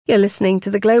You're listening to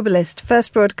The Globalist,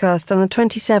 first broadcast on the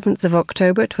 27th of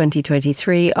October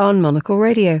 2023 on Monocle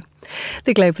Radio.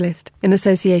 The Globalist, in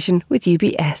association with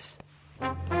UBS.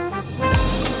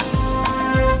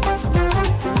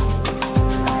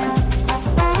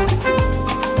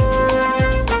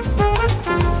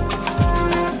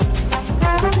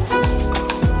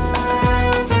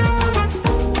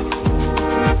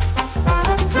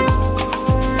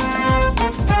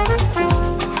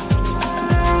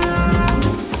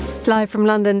 Live from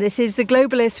London, this is The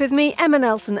Globalist with me, Emma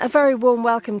Nelson. A very warm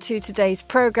welcome to today's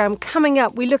programme. Coming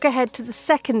up, we look ahead to the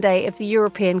second day of the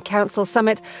European Council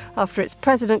summit after its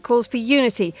president calls for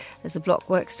unity as the bloc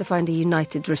works to find a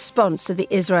united response to the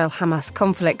Israel-Hamas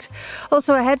conflict.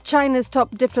 Also ahead, China's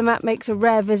top diplomat makes a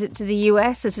rare visit to the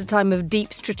US at a time of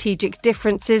deep strategic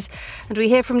differences. And we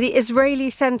hear from the Israeli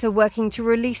centre working to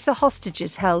release the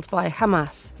hostages held by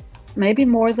Hamas. Maybe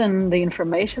more than the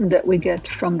information that we get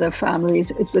from their families,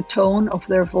 it's the tone of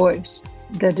their voice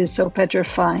that is so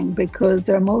petrifying, because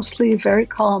they're mostly very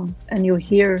calm and you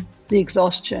hear the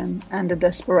exhaustion and the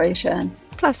desperation.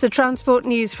 Plus the transport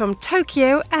news from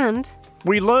Tokyo, and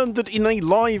we learned that in a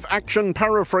live-action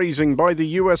paraphrasing by the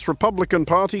US Republican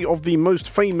Party of the most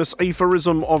famous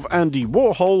aphorism of Andy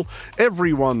Warhol,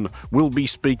 everyone will be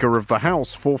Speaker of the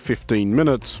House for 15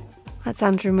 minutes. That's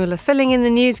Andrew Muller filling in the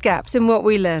news gaps in what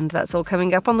we learned. That's all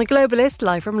coming up on The Globalist,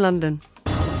 live from London.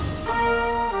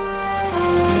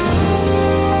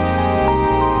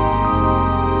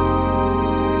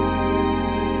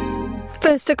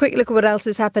 First, a quick look at what else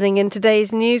is happening in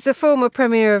today's news. The former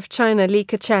Premier of China, Li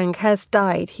Keqiang, has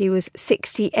died. He was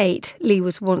 68. Li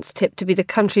was once tipped to be the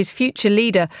country's future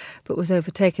leader, but was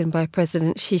overtaken by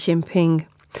President Xi Jinping.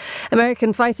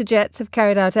 American fighter jets have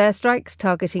carried out airstrikes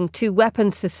targeting two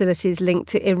weapons facilities linked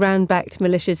to Iran-backed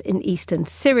militias in eastern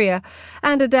Syria,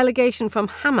 and a delegation from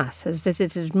Hamas has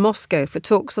visited Moscow for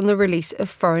talks on the release of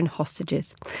foreign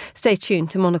hostages. Stay tuned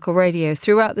to Monocle Radio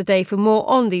throughout the day for more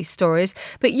on these stories.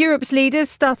 But Europe's leaders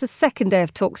start a second day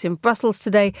of talks in Brussels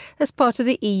today as part of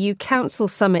the EU Council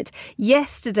summit.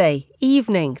 Yesterday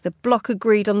evening, the bloc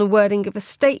agreed on the wording of a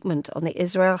statement on the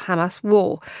Israel-Hamas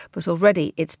war, but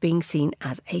already it's being seen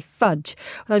as a fudge.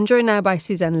 Well, I'm joined now by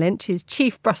Suzanne Lynch, who's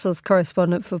Chief Brussels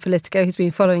Correspondent for Politico, who's been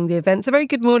following the events. A very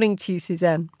good morning to you,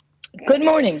 Suzanne. Good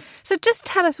morning. So just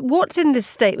tell us what's in this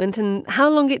statement and how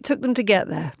long it took them to get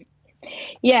there.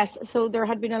 Yes, so there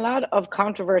had been a lot of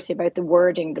controversy about the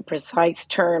wording, the precise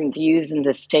terms used in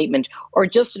this statement, or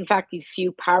just in fact these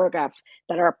few paragraphs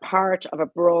that are part of a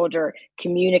broader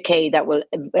communique that will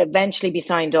eventually be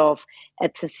signed off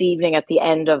this evening at the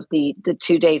end of the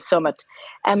two-day summit.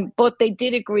 But they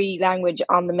did agree language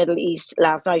on the Middle East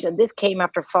last night, and this came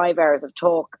after 5 hours of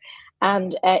talk.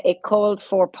 And it called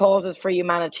for pauses for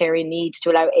humanitarian needs to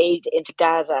allow aid into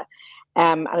Gaza.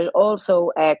 And it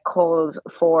also calls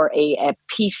for a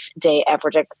peace day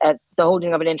effort, the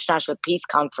holding of an international peace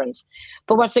conference.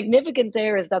 But what's significant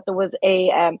there is that there was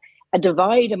a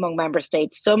divide among member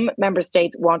states. Some member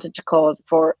states wanted to call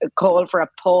for a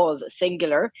pause,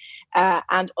 singular,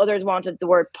 and others wanted the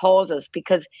word pauses,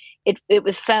 because it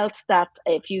was felt that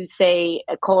if you say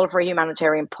a call for a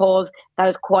humanitarian pause, that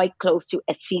is quite close to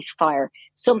a ceasefire,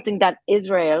 something that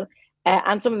Israel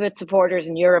and some of its supporters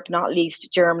in Europe, not least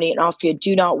Germany and Austria,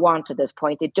 do not want at this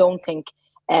point. They don't think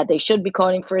they should be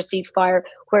calling for a ceasefire,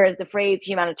 whereas the phrase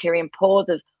humanitarian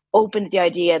pauses opens the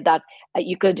idea that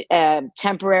you could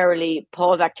temporarily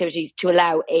pause activities to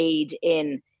allow aid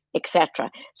in,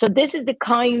 etc. So this is the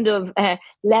kind of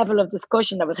level of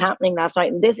discussion that was happening last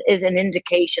night. And this is an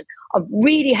indication of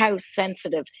really how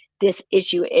sensitive this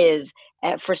issue is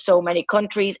for so many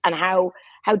countries, and how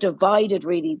divided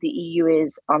really the EU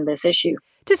is on this issue.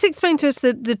 Just explain to us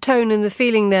the tone and the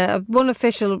feeling there. One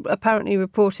official apparently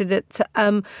reported that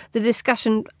the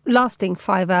discussion lasting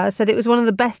 5 hours said it was one of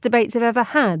the best debates they've ever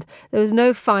had. There was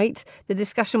no fight. The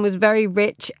discussion was very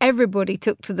rich. Everybody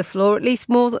took to the floor at least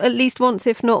once,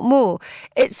 if not more.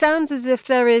 It sounds as if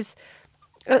there is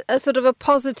a sort of a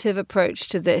positive approach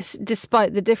to this,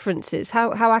 despite the differences.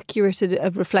 How accurate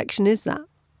a reflection is that?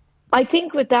 I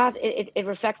think with that, it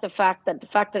reflects the fact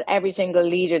that every single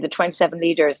leader, the 27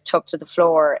 leaders, took to the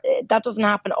floor. That doesn't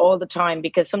happen all the time,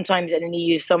 because sometimes in an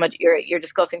EU summit, you're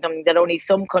discussing something that only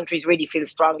some countries really feel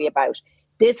strongly about.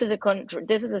 This is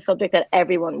a subject that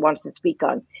everyone wants to speak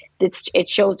on. It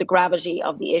shows the gravity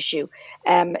of the issue.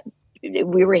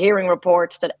 We were hearing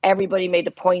reports that everybody made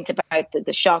a point about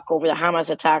the shock over the Hamas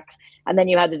attacks, and then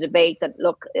you had the debate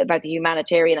about the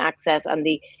humanitarian access and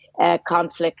the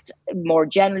conflict more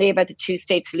generally, about the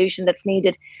two-state solution that's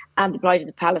needed, and the plight of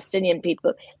the Palestinian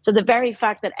people. So the very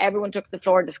fact that everyone took to the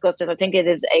floor and discussed this, I think it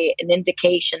is an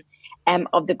indication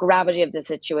of the gravity of the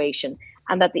situation,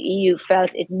 and that the EU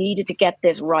felt it needed to get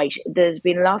this right. There's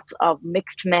been lots of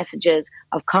mixed messages,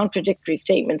 of contradictory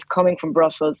statements coming from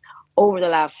Brussels over the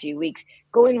last few weeks,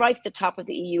 going right to the top of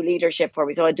the EU leadership, where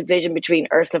we saw a division between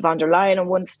Ursula von der Leyen on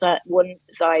one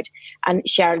side and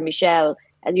Charles Michel,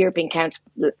 the European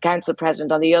Council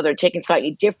President, on the other, taking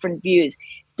slightly different views.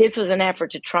 This was an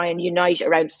effort to try and unite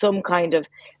around some kind of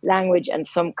language and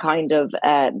some kind of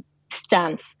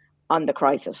stance on the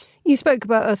crisis. You spoke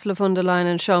about Ursula von der Leyen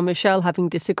and Charles Michel having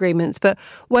disagreements, but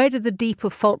where do the deeper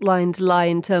fault lines lie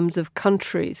in terms of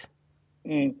countries?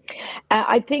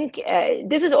 I think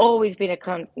this has always been a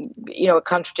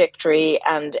contradictory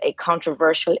and a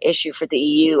controversial issue for the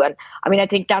EU, and I mean I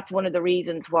think that's one of the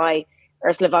reasons why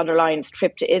Ursula von der Leyen's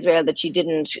trip to Israel, that she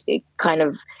didn't kind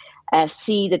of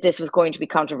see that this was going to be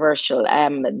controversial,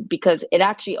 because it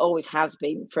actually always has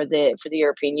been for the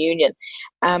European Union.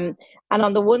 And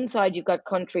on the one side, you've got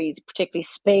countries, particularly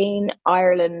Spain,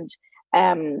 Ireland,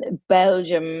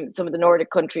 Belgium, some of the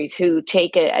Nordic countries, who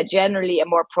take a generally a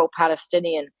more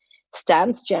pro-Palestinian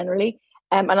stance generally.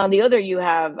 And on the other, you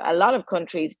have a lot of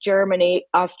countries, Germany,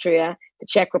 Austria, the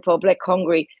Czech Republic,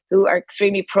 Hungary, who are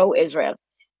extremely pro-Israel.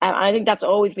 And I think that's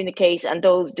always been the case, and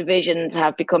those divisions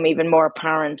have become even more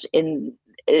apparent in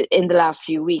the last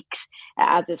few weeks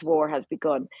as this war has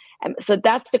begun. So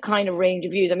that's the kind of range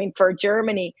of views. I mean, for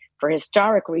Germany, for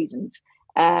historic reasons,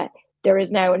 there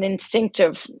is now an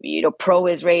instinctive,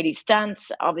 pro-Israeli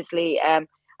stance. Obviously,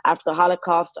 after the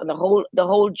Holocaust and the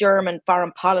whole German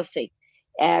foreign policy.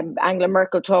 Angela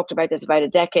Merkel talked about this about a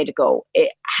decade ago.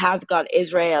 It has got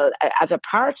Israel as a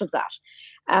part of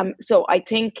that. So I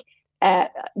think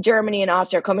Germany and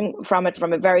Austria are coming from it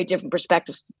from a very different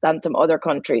perspective than some other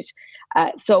countries.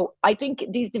 So I think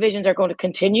these divisions are going to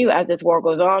continue as this war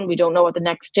goes on. We don't know what the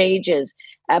next stage is,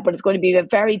 but it's going to be a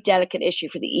very delicate issue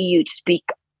for the EU to speak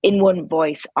in one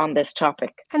voice on this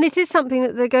topic. And it is something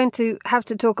that they're going to have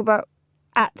to talk about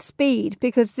at speed,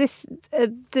 because this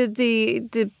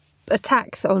the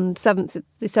attacks on the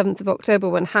 7th of October,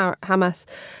 when Hamas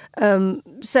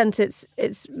sent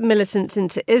its militants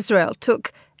into Israel,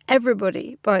 took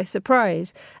everybody by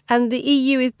surprise. And the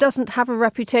EU doesn't have a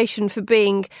reputation for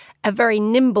being a very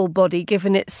nimble body,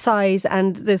 given its size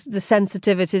and the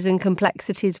sensitivities and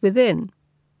complexities within.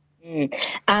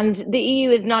 And the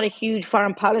EU is not a huge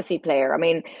foreign policy player. I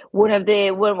mean,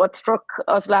 what struck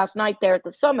us last night there at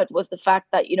the summit was the fact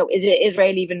that, is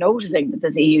Israel even noticing that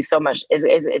this EU summit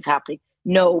is happening?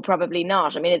 No, probably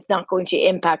not. I mean, it's not going to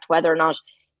impact whether or not,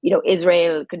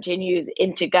 Israel continues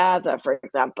into Gaza, for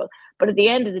example. But at the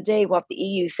end of the day, what the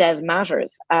EU says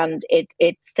matters, and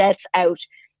it sets out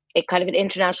a kind of an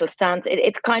international stance.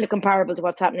 It's kind of comparable to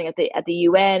what's happening at the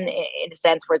UN in a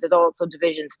sense, where there's also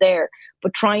divisions there,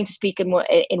 but trying to speak in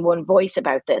one voice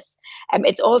about this.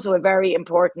 It's also a very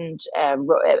important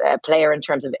player in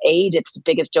terms of aid. It's the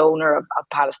biggest donor of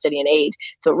Palestinian aid,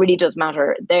 so it really does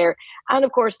matter there. And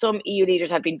of course, some EU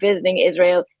leaders have been visiting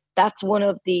Israel. That's one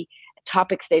of the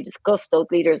topics they discussed, those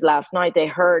leaders, last night. They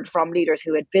heard from leaders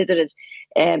who had visited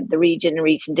the region in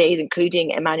recent days,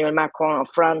 including Emmanuel Macron of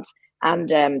France and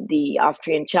the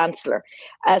Austrian Chancellor.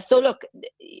 So look,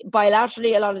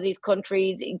 bilaterally, a lot of these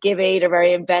countries give aid, are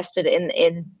very invested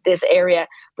in this area.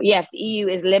 But yes, the EU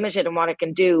is limited in what it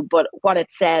can do, but what it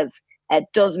says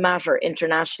does matter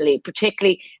internationally,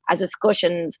 particularly as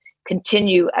discussions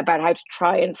continue about how to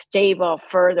try and stave off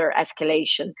further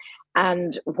escalation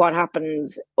and what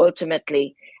happens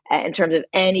ultimately in terms of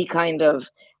any kind of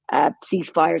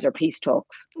ceasefires or peace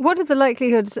talks. What are the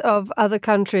likelihoods of other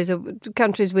countries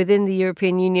within the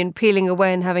European Union peeling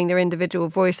away and having their individual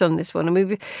voice on this one? I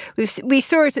mean, we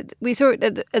saw it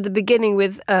at the beginning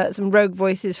with some rogue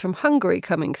voices from Hungary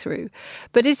coming through.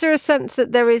 But is there a sense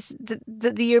that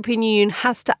that the European Union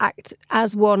has to act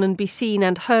as one and be seen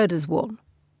and heard as one?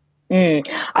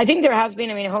 I think there has been.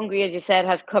 I mean, Hungary, as you said,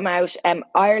 has come out.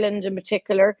 Ireland, in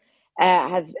particular,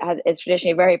 is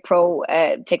traditionally very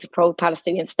takes a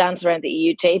pro-Palestinian stance around the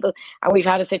EU table, and we've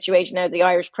had a situation now. The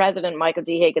Irish President, Michael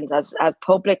D. Higgins, has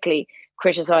publicly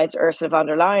criticised Ursula von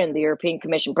der Leyen, the European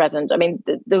Commission President. I mean,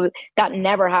 that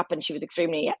never happened. She was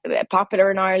extremely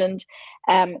popular in Ireland,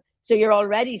 so you're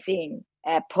already seeing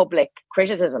public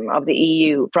criticism of the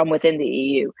EU from within the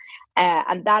EU.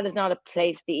 And that is not a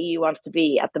place the EU wants to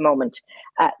be at the moment.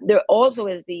 There also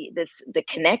is the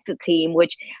connected theme,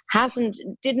 which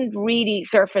didn't really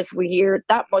surface we hear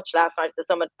that much last night at the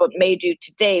summit, but may do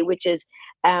today, which is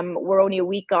we're only a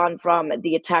week on from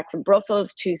the attacks in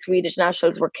Brussels. 2 Swedish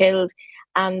nationals were killed,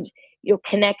 and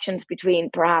connections between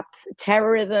perhaps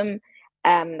terrorism.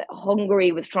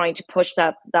 Hungary was trying to push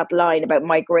that line about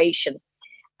migration.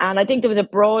 And I think there was a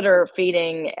broader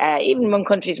feeling, even among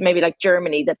countries maybe like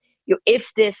Germany, that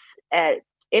if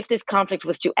this conflict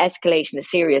was to escalate in a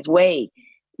serious way,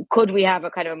 could we have a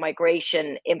kind of a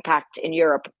migration impact in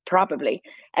Europe? Probably.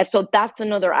 So that's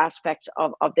another aspect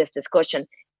of this discussion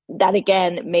that,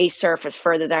 again, may surface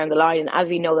further down the line. And as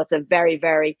we know, that's a very,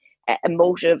 very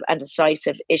emotive and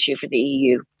decisive issue for the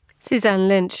EU. Suzanne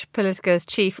Lynch, Politico's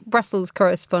chief Brussels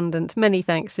correspondent. Many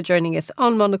thanks for joining us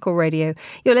on Monocle Radio.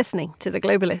 You're listening to The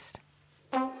Globalist.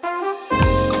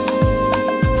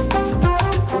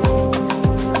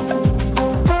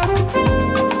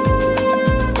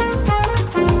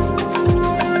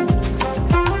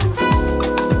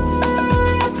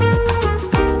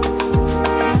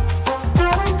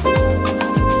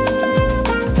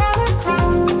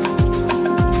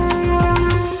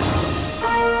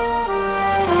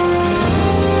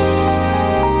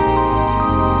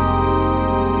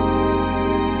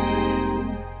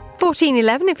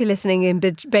 (14:11) if you're listening in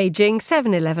Beijing,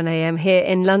 7:11 a.m. here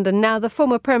in London. Now, the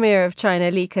former Premier of China,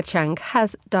 Li Keqiang,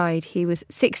 has died. He was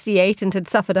 68 and had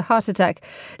suffered a heart attack.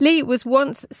 Li was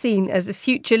once seen as a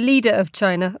future leader of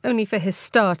China, only for his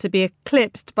star to be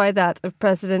eclipsed by that of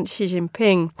President Xi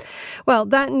Jinping. Well,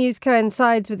 that news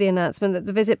coincides with the announcement that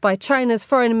the visit by China's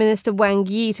Foreign Minister Wang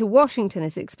Yi to Washington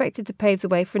is expected to pave the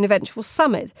way for an eventual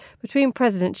summit between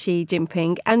President Xi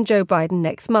Jinping and Joe Biden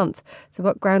next month. So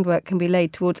what groundwork can be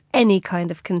laid towards any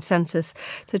kind of consensus?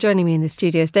 So joining me in the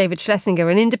studio is David Schlesinger,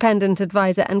 an independent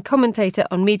advisor and commentator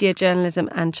on media journalism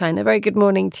and China. Very good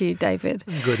morning to you, David.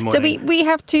 Good morning. So we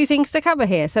have two things to cover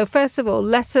here. So first of all,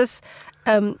 let us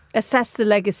assess the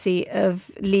legacy of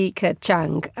Li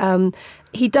Keqiang.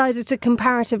 He died at a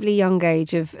comparatively young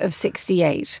age of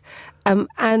 68.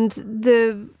 And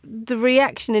the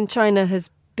reaction in China has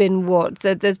been what?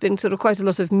 There's been sort of quite a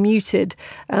lot of muted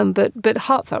but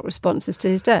heartfelt responses to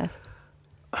his death.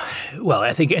 Well,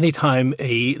 I think anytime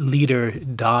a leader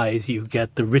dies, you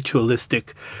get the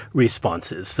ritualistic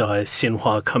responses. So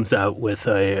Xinhua comes out with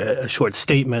a short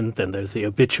statement, then there's the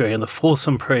obituary and the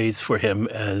fulsome praise for him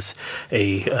as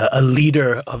a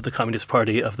leader of the Communist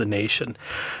Party of the nation.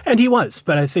 And he was,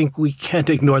 but I think we can't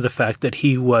ignore the fact that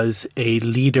he was a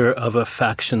leader of a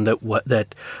faction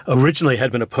that originally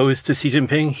had been opposed to Xi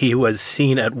Jinping. He was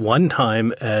seen at one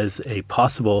time as a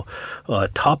possible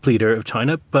top leader of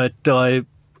China, but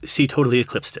Xi totally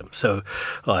eclipsed him. So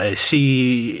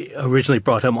Xi originally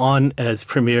brought him on as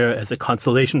premier as a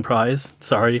consolation prize.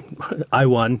 Sorry, I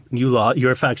won, you lost,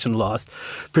 your faction lost.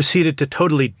 Proceeded to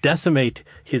totally decimate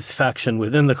his faction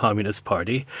within the Communist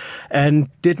Party and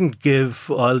didn't give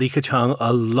Li Keqiang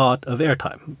a lot of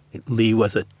airtime. Li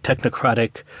was a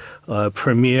technocratic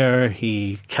premier.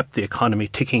 He kept the economy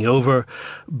ticking over,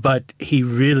 but he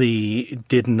really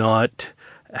did not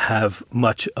have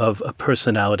much of a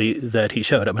personality that he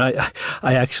showed. I mean,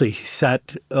 I actually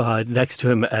sat next to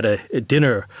him at a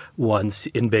dinner once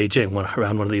in Beijing,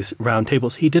 around one of these round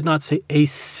tables. He did not say a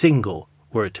single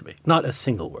word to me, not a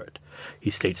single word.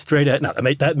 He stayed straight at. Now,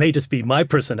 that may just be my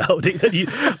personality,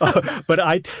 but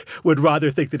I would rather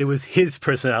think that it was his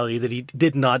personality that he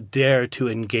did not dare to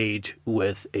engage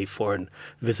with a foreign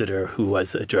visitor who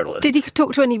was a journalist. Did he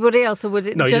talk to anybody else, or was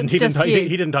it just you?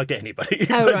 He didn't talk to anybody.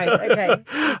 Oh, right, okay.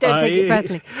 Don't take it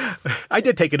personally. I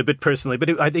did take it a bit personally,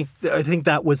 but I think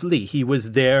that was Li. He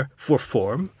was there for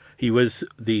form. He was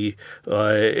he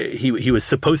was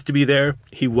supposed to be there.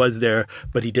 He was there,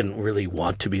 but he didn't really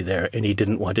want to be there, and he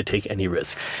didn't want to take any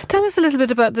risks. Tell us a little bit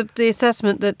about the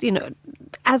assessment that,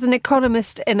 as an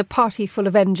economist in a party full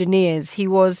of engineers, he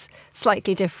was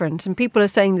slightly different. And people are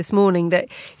saying this morning that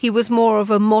he was more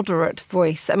of a moderate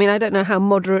voice. I mean, I don't know how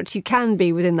moderate you can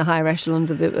be within the higher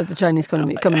echelons of the Chinese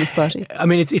Communist Party. I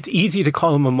mean, it's easy to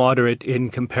call him a moderate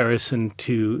in comparison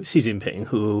to Xi Jinping,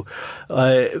 who,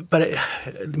 but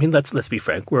I mean, let's be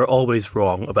frank. We're always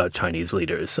wrong about Chinese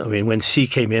leaders. I mean, when Xi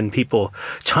came in,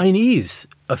 Chinese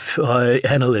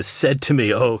analysts said to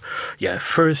me, oh, yeah,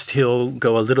 first he'll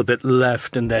go a little bit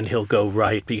left and then he'll go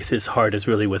right because his heart is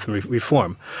really with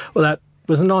reform. Well, that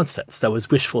was nonsense. That was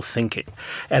wishful thinking.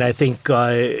 And I think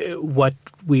what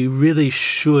we really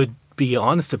should be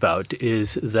honest about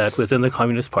is that within the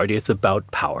Communist Party, it's about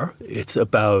power. It's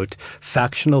about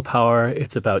factional power.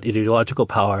 It's about ideological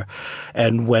power.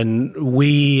 And when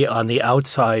we on the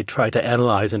outside try to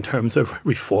analyze in terms of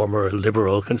reformer,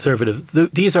 liberal, conservative,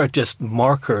 these are just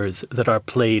markers that are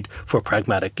played for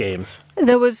pragmatic games.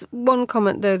 There was one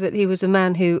comment, though, that he was a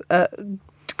man who,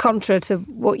 contrary to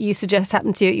what you suggest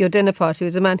happened to you at your dinner party,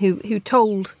 was a man who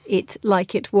told it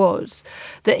like it was,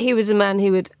 that he was a man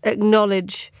who would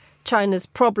acknowledge China's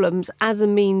problems as a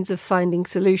means of finding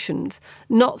solutions,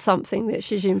 not something that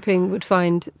Xi Jinping would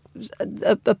find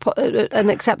an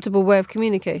acceptable way of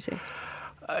communicating?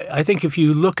 I think if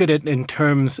you look at it in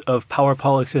terms of power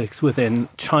politics within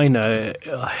China,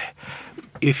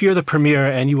 if you're the premier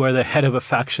and you are the head of a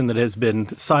faction that has been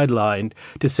sidelined,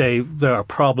 to say there are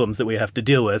problems that we have to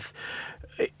deal with,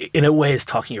 in a way, is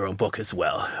talking your own book as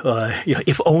well.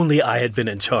 If only I had been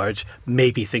in charge,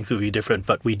 maybe things would be different,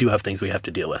 but we do have things we have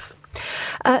to deal with.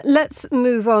 Let's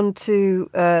move on to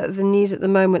the news at the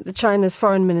moment. China's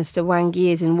Foreign Minister Wang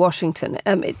Yi is in Washington.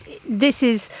 This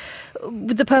is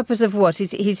with the purpose of what?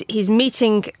 He's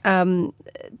meeting Antony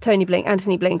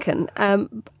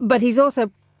Blinken, but he's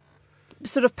also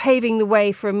sort of paving the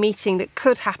way for a meeting that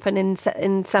could happen in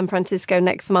San Francisco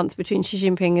next month between Xi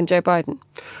Jinping and Joe Biden.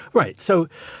 Right. So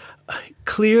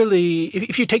clearly,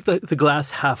 if you take the glass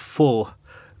half full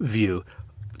view,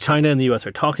 China and the U.S.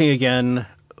 are talking again.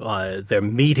 They're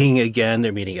meeting again.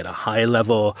 They're meeting at a high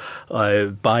level.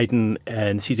 Biden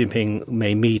and Xi Jinping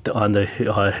may meet on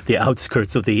the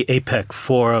outskirts of the APEC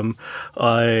forum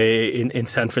in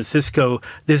San Francisco.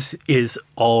 This is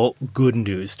all good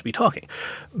news to be talking.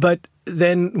 But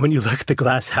then when you look at the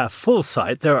glass half full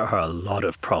side, there are a lot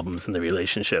of problems in the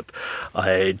relationship.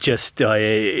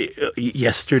 Yesterday,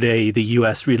 the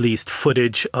U.S. released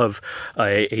footage of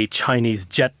a Chinese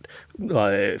jet,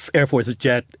 Air Force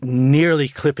jet, nearly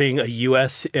clipping a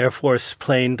U.S. Air Force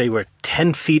plane. They were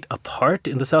 10 feet apart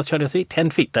in the South China Sea. 10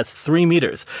 feet, that's 3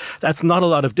 meters. That's not a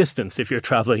lot of distance if you're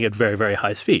traveling at very, very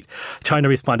high speed. China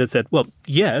responded, said, well,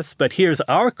 yes, but here's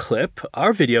our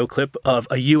video clip of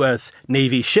a U.S.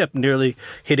 Navy ship nearly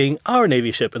hitting our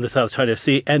Navy ship in the South China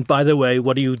Sea. And by the way,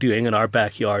 what are you doing in our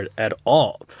backyard at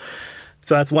all?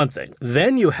 So that's one thing.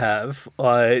 Then you have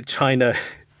China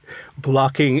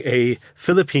blocking a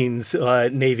Philippines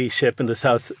Navy ship in the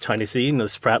South China Sea, in the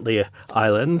Spratly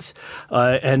Islands.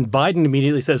 And Biden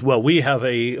immediately says, well, we have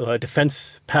a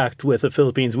defense pact with the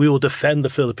Philippines. We will defend the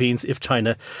Philippines if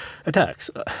China attacks.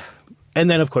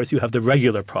 And then, of course, you have the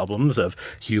regular problems of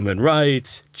human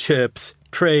rights, chips,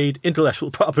 trade, intellectual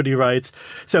property rights.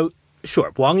 So,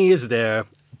 sure, Wang Yi is there.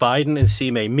 Biden and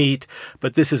Xi may meet,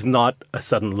 but this is not a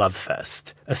sudden love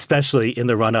fest, especially in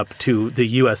the run-up to the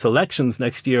U.S. elections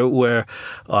next year, where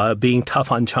being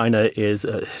tough on China is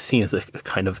seen as a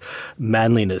kind of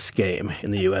manliness game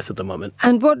in the U.S. at the moment.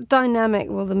 And what dynamic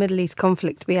will the Middle East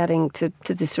conflict be adding to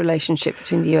this relationship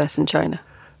between the U.S. and China?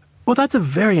 Well, that's a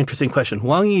very interesting question.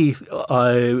 Wang Yi,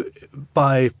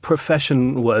 by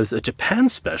profession, was a Japan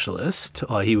specialist.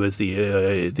 He was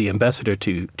the ambassador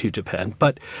to Japan,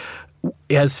 but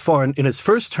in his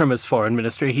first term as foreign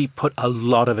minister, he put a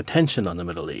lot of attention on the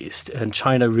Middle East, and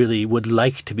China really would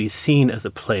like to be seen as a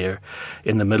player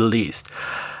in the Middle East.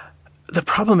 The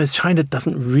problem is China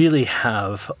doesn't really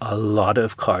have a lot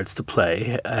of cards to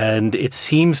play, and it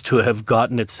seems to have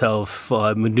gotten itself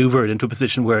maneuvered into a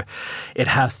position where it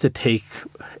has to take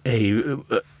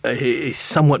a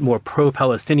somewhat more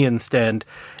pro-Palestinian stand,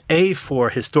 for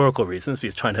historical reasons,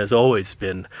 because China has always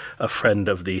been a friend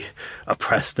of the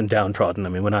oppressed and downtrodden. I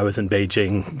mean, when I was in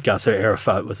Beijing, Yasser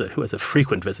Arafat was a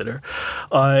frequent visitor,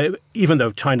 even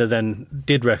though China then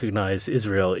did recognize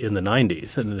Israel in the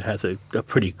 90s, and it has a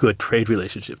pretty good trade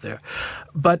relationship there.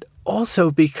 But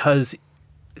also because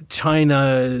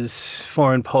China's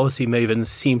foreign policy mavens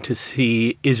seem to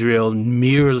see Israel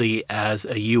merely as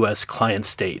a U.S. client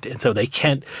state. And so they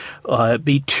can't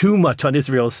be too much on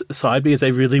Israel's side because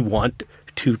they really want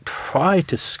to try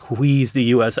to squeeze the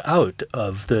U.S. out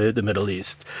of the Middle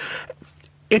East.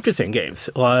 Interesting games.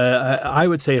 I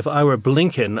would say if I were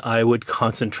Blinken, I would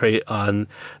concentrate on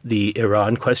the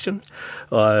Iran question,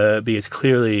 because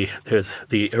clearly there's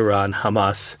the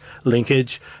Iran-Hamas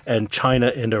linkage, and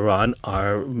China and Iran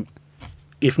are,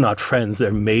 if not friends,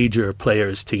 they're major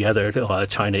players together.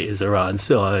 China is Iran's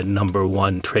number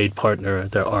one trade partner.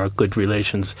 There are good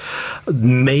relations.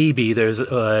 Maybe there's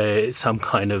some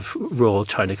kind of role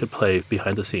China could play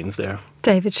behind the scenes there.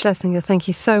 David Schlesinger, thank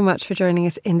you so much for joining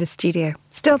us in the studio.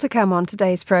 Still to come on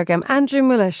today's programme, Andrew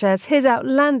Muller shares his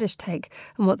outlandish take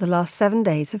on what the last 7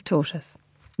 days have taught us.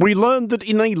 We learned that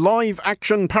in a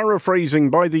live-action paraphrasing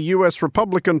by the US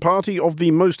Republican Party of the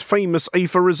most famous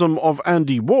aphorism of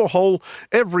Andy Warhol,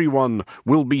 everyone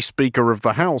will be Speaker of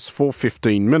the House for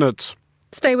 15 minutes.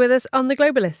 Stay with us on The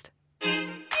Globalist.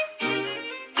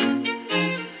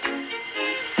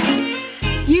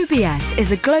 UBS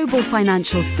is a global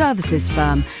financial services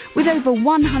firm with over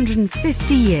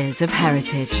 150 years of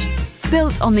heritage.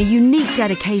 Built on the unique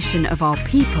dedication of our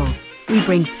people, we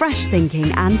bring fresh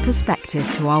thinking and perspective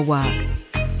to our work.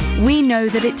 We know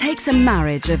that it takes a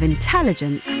marriage of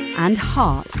intelligence and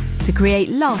heart to create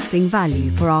lasting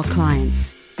value for our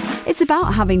clients. It's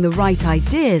about having the right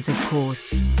ideas, of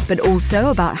course, but also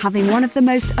about having one of the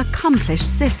most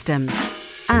accomplished systems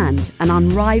and an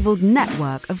unrivaled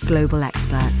network of global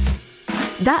experts.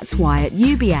 That's why at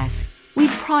UBS, we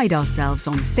pride ourselves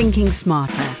on thinking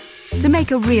smarter to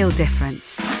make a real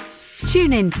difference.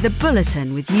 Tune in to The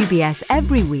Bulletin with UBS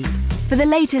every week for the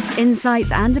latest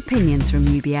insights and opinions from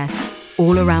UBS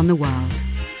all around the world.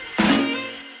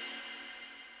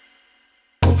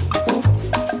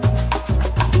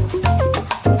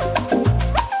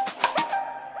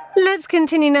 Let's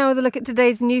continue now with a look at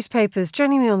today's newspapers.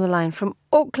 Joining me on the line from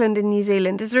Auckland in New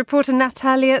Zealand is reporter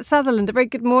Natalia Sutherland. A very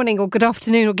good morning, or good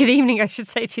afternoon, or good evening, I should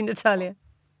say to you, Natalia.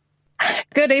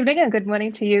 Good evening and good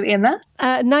morning to you, Emma.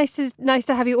 Nice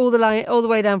to have you all the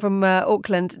way down from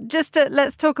Auckland.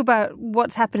 Let's talk about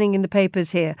what's happening in the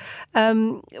papers here.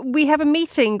 We have a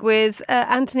meeting with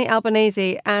Anthony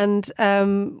Albanese, and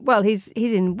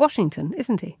he's in Washington,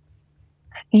 isn't he?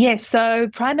 Yes, so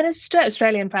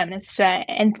Australian Prime Minister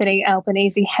Anthony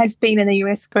Albanese has been in the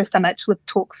US for a summit with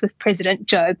talks with President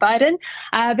Joe Biden.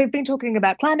 They've been talking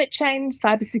about climate change,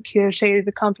 cybersecurity,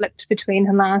 the conflict between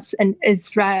Hamas and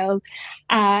Israel,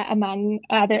 among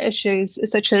other issues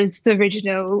such as the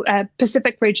regional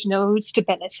Pacific regional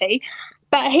stability.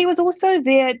 But he was also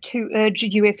there to urge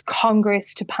US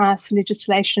Congress to pass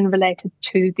legislation related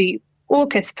to the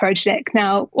AUKUS project.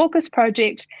 Now, AUKUS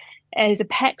project is a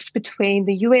pact between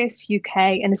the US,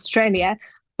 UK and Australia,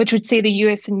 which would see the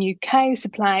US and UK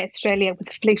supply Australia with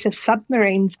a fleet of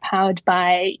submarines powered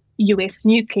by US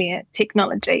nuclear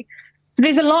technology. So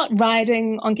there's a lot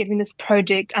riding on getting this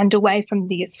project underway from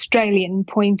the Australian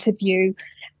point of view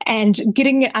and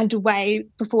getting it underway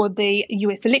before the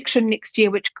US election next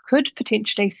year, which could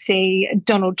potentially see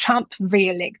Donald Trump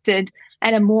re-elected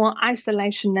and a more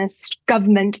isolationist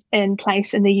government in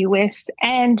place in the US,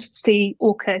 and see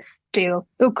AUKUS deal,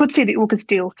 or could see the AUKUS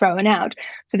deal thrown out.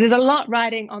 So there's a lot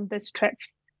riding on this trip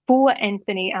for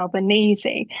Anthony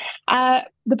Albanese.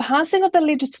 The passing of the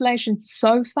legislation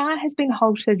so far has been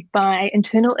halted by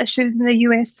internal issues in the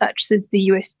US, such as the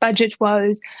US budget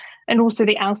woes, and also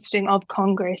the ousting of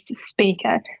Congress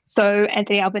Speaker. So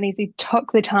Anthony Albanese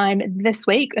took the time this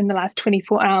week, in the last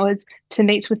 24 hours, to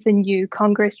meet with the new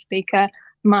Congress Speaker,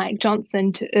 Mike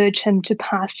Johnson, to urge him to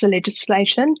pass the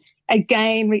legislation,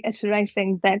 again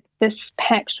reiterating that this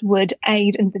pact would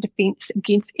aid in the defence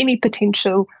against any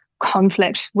potential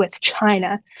conflict with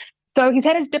China. So he's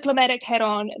had his diplomatic hat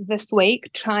on this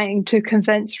week, trying to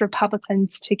convince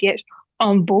Republicans to get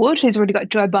on board. He's already got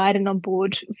Joe Biden on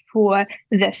board for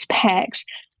this pact.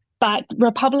 But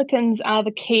Republicans are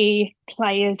the key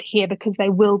players here because they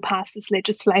will pass this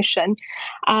legislation.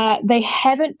 They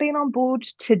haven't been on board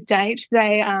to date.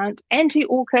 They aren't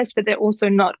anti-AUKUS, but they're also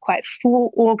not quite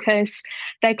for AUKUS.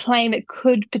 They claim it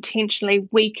could potentially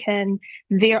weaken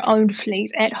their own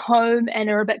fleet at home and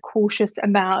are a bit cautious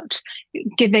about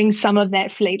giving some of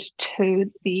that fleet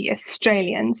to the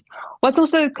Australians. What's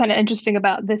also kind of interesting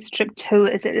about this trip too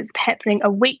is that it's happening a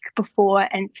week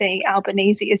before Anthony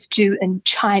Albanese is due in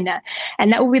China.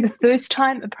 And that will be the first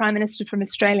time a Prime Minister from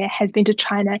Australia has been to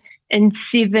China in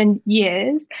 7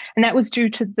 years. And that was due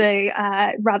to the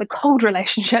rather cold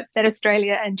relationship that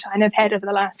Australia and China have had over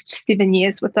the last 7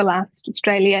 years with the last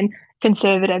Australian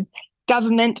Conservative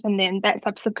government. And then that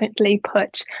subsequently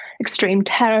put extreme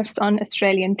tariffs on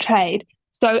Australian trade.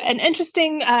 So an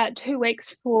interesting 2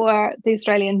 weeks for the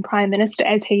Australian Prime Minister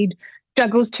as he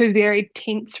juggles two very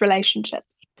tense relationships.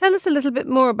 Tell us a little bit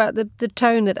more about the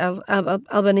tone that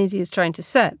Albanese is trying to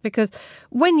set, because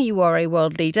when you are a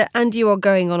world leader and you are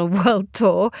going on a world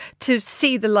tour to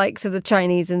see the likes of the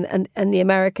Chinese and the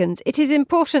Americans, it is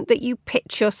important that you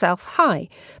pitch yourself high.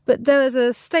 But there was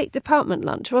a State Department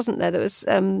lunch, wasn't there, that was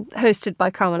hosted by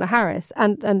Kamala Harris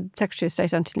and Secretary of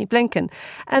State Antony Blinken.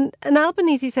 And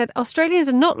Albanese said Australians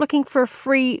are not looking for a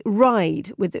free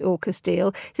ride with the AUKUS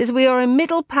deal. He says we are a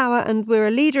middle power and we're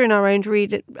a leader in our own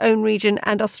region,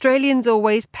 and Australians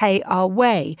always pay our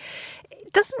way.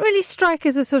 It doesn't really strike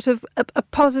as a sort of a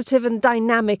positive and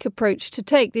dynamic approach to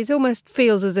take. This almost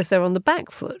feels as if they're on the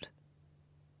back foot.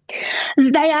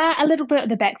 They are a little bit on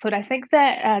the back foot. I think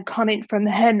that comment from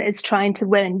him is trying to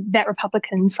win that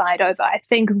Republican side over. I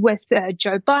think with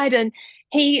Joe Biden,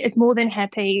 he is more than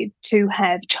happy to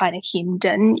have China hemmed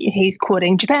in. He's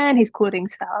courting Japan, he's courting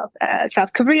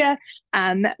South Korea.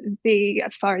 The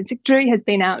Foreign Secretary has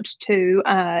been out to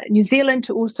New Zealand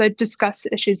to also discuss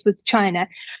issues with China.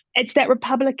 It's that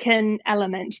Republican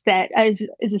element that is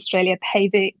Australia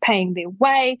paying their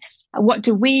way? What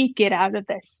do we get out of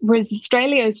this? Whereas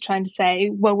Australia is trying to say,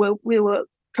 well, we were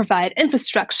provide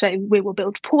infrastructure. We will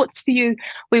build ports for you.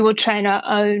 We will train our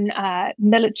own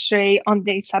military on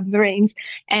these submarines.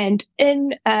 And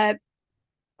in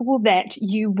for that,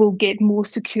 you will get more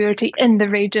security in the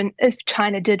region if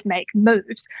China did make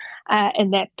moves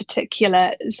in that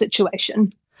particular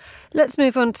situation. Let's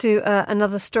move on to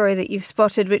another story that you've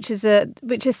spotted, which is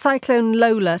Cyclone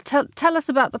Lola. Tell us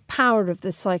about the power of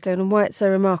this cyclone and why it's so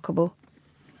remarkable.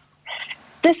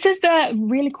 This is a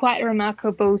really quite a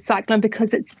remarkable cyclone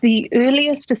because it's the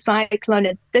earliest a cyclone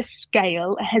at this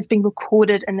scale has been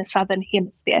recorded in the southern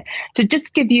hemisphere. To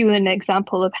just give you an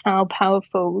example of how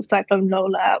powerful Cyclone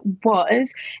Lola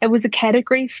was, it was a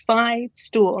Category 5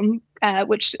 storm,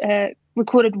 which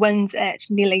recorded winds at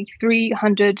nearly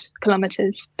 300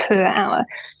 kilometres per hour.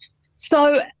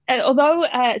 So although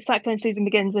cyclone season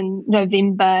begins in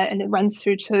November and it runs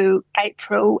through to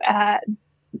April,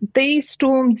 these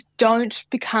storms don't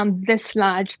become this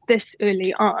large this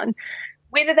early on.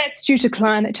 Whether that's due to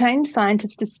climate change,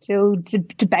 scientists are still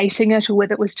debating it, or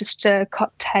whether it was just a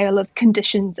cocktail of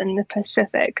conditions in the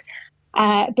Pacific.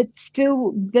 But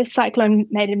still, this cyclone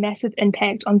made a massive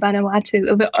impact on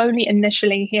Vanuatu. We're only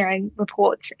initially hearing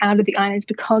reports out of the islands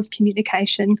because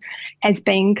communication has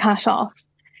been cut off.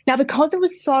 Now, because it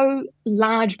was so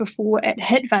large before it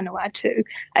hit Vanuatu,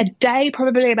 a day,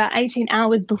 probably about 18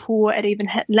 hours before it even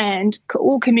hit land,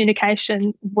 all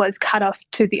communication was cut off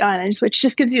to the islands, which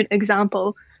just gives you an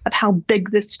example of how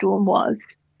big this storm was.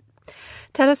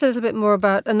 Tell us a little bit more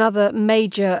about another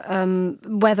major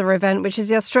weather event, which is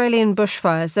the Australian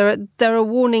bushfires. There are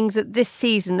warnings that this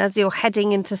season, as you're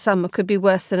heading into summer, could be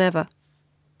worse than ever.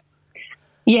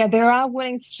 Yeah, there are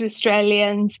warnings to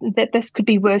Australians that this could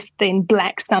be worse than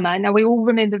Black Summer. Now, we all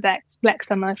remember Black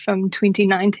Summer from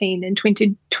 2019 and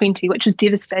 2020, which was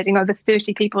devastating. Over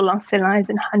 30 people lost their lives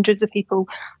and hundreds of people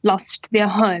lost their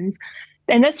homes.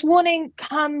 And this warning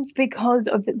comes because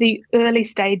of the early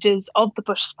stages of the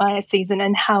bushfire season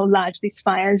and how large these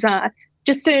fires are.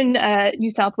 Just in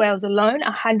New South Wales alone,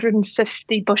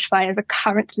 150 bushfires are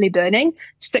currently burning.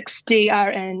 60 are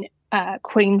in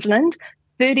Queensland.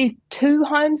 32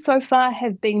 homes so far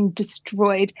have been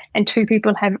destroyed and 2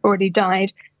 people have already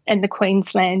died in the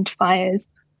Queensland fires.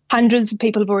 Hundreds of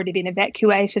people have already been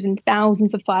evacuated and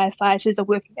thousands of firefighters are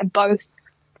working in both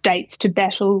states to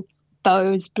battle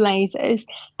those blazes.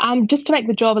 Just to make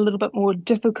the job a little bit more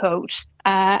difficult,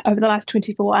 over the last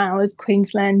 24 hours,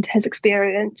 Queensland has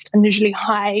experienced unusually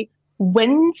high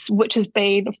winds, which has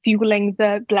been fueling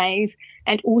the blaze,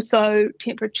 and also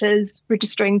temperatures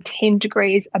registering 10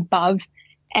 degrees above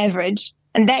average.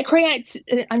 And that creates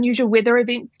unusual weather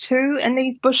events too in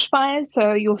these bushfires.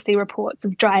 So you'll see reports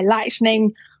of dry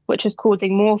lightning, which is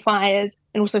causing more fires,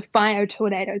 and also fire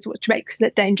tornadoes, which makes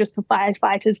it dangerous for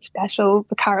firefighters to battle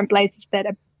the current blazes that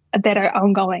are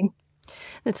ongoing.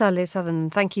 Natalia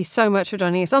Sutherland, thank you so much for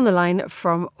joining us on the line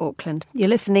from Auckland. You're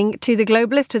listening to The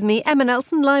Globalist with me, Emma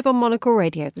Nelson, live on Monocle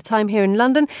Radio. The time here in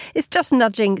London is just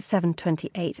nudging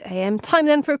 7:28 a.m. Time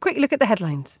then for a quick look at the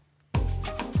headlines.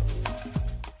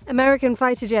 American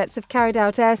fighter jets have carried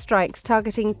out airstrikes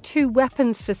targeting 2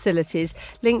 weapons facilities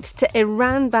linked to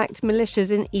Iran-backed militias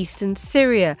in eastern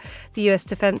Syria. The US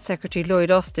Defense Secretary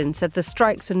Lloyd Austin said the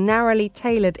strikes were narrowly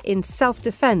tailored in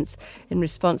self-defense in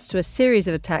response to a series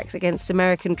of attacks against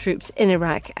American troops in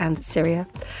Iraq and Syria.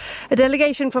 A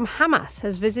delegation from Hamas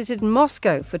has visited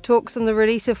Moscow for talks on the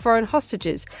release of foreign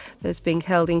hostages. Those being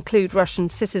held include Russian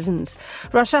citizens.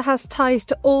 Russia has ties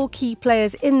to all key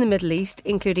players in the Middle East,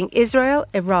 including Israel,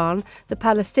 Iran, the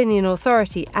Palestinian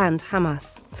Authority and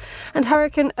Hamas. And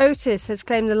Hurricane Otis has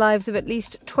claimed the lives of at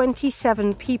least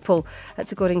 27 people.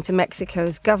 That's according to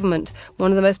Mexico's government. One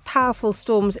of the most powerful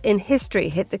storms in history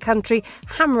hit the country,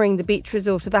 hammering the beach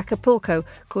resort of Acapulco,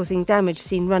 causing damage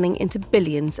seen running into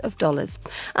billions of dollars.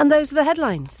 And those are the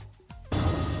headlines.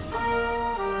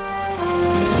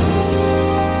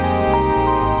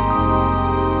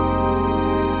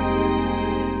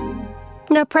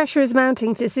 Now, pressure is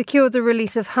mounting to secure the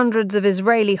release of hundreds of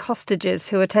Israeli hostages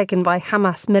who were taken by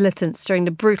Hamas militants during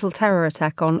the brutal terror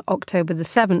attack on October the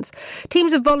 7th.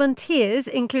 Teams of volunteers,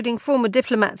 including former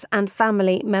diplomats and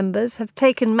family members, have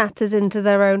taken matters into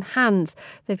their own hands.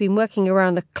 They've been working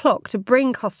around the clock to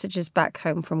bring hostages back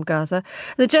home from Gaza.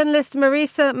 The journalist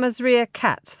Marisa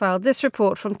Mazria-Katz filed this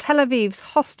report from Tel Aviv's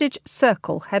Hostage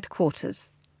Circle headquarters.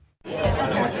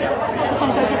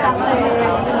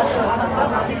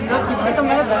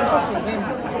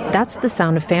 That's the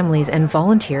sound of families and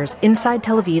volunteers inside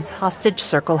Tel Aviv's Hostage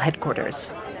Circle headquarters.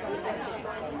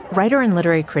 Writer and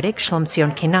literary critic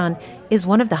Shlomzion Kenan is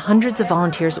one of the hundreds of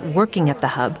volunteers working at the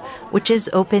hub, which is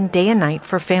open day and night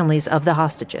for families of the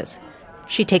hostages.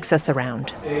 She takes us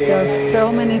around. There are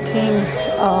so many teams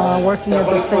working at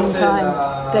the same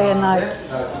time, day and night,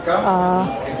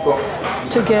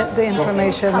 to get the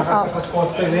information up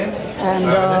and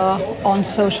on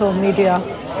social media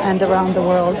and around the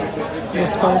world. We're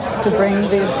supposed to bring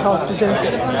these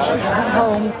hostages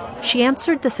home. She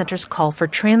answered the center's call for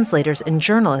translators and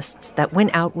journalists that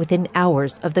went out within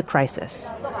hours of the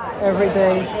crisis. Every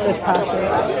day that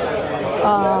passes,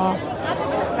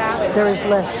 there is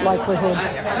less likelihood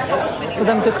for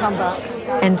them to come back.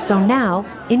 And so now,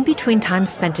 in between time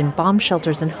spent in bomb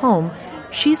shelters and home,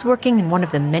 she's working in one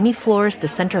of the many floors the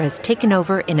center has taken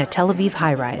over in a Tel Aviv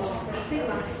high-rise.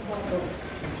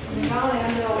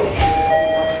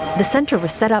 The center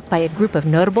was set up by a group of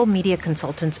notable media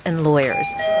consultants and lawyers,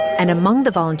 and among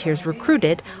the volunteers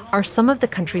recruited are some of the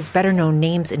country's better-known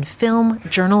names in film,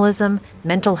 journalism,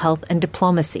 mental health, and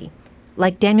diplomacy,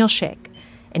 like Daniel Sheikh,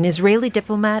 an Israeli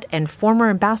diplomat and former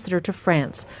ambassador to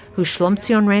France, who Shlom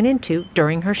Tzion ran into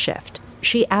during her shift.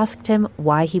 She asked him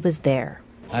why he was there.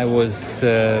 I was,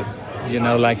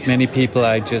 like many people,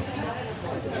 I just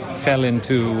fell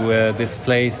into this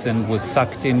place and was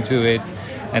sucked into it.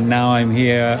 And now I'm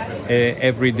here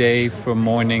every day from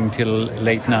morning till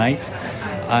late night.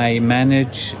 I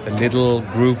manage a little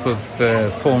group of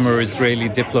former Israeli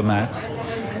diplomats.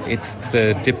 It's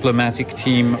the diplomatic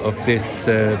team of this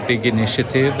big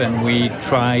initiative, and we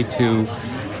try to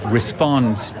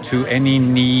respond to any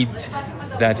need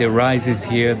that arises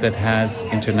here that has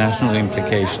international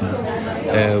implications.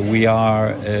 We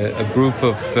are a group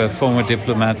of former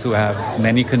diplomats who have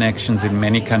many connections in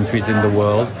many countries in the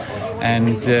world,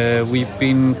 and we've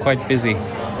been quite busy.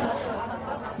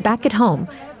 Back at home,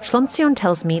 Shlom Tzion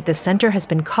tells me the center has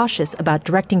been cautious about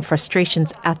directing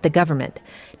frustrations at the government,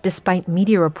 despite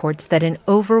media reports that an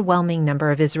overwhelming number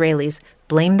of Israelis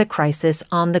blame the crisis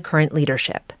on the current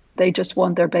leadership. They just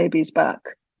want their babies back.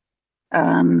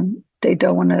 They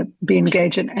don't want to be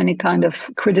engaged in any kind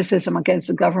of criticism against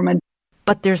the government.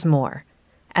 But there's more.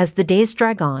 As the days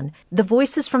drag on, the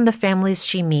voices from the families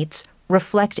she meets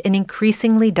reflect an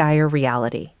increasingly dire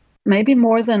reality. Maybe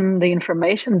more than the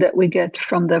information that we get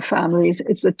from their families,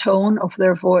 it's the tone of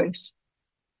their voice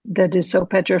that is so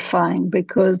petrifying,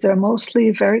 because they're mostly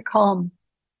very calm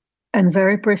and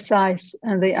very precise,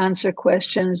 and they answer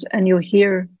questions, and you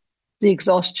hear the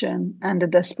exhaustion and the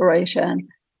desperation,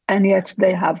 and yet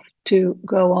they have to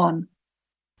go on.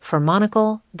 For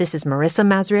Monocle, this is Marissa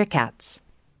Mazria-Katz.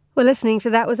 Well, listening to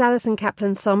that was Alison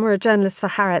Kaplan-Sommer, a journalist for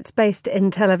Haaretz based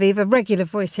in Tel Aviv, a regular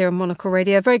voice here on Monocle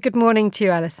Radio. Very good morning to you,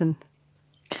 Alison.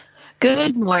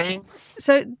 Good morning.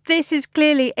 So this is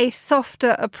clearly a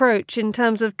softer approach in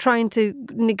terms of trying to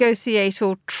negotiate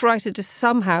or try to just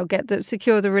somehow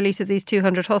secure the release of these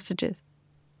 200 hostages.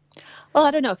 Well,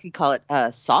 I don't know if you call it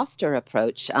a softer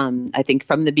approach. I think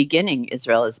from the beginning,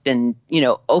 Israel has been,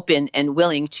 open and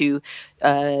willing to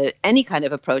any kind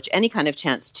of approach, any kind of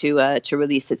chance to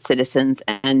release its citizens.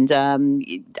 And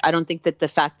I don't think that the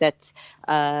fact that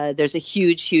there's a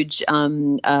huge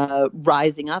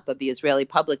rising up of the Israeli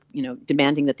public,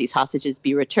 demanding that these hostages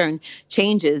be returned,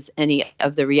 changes any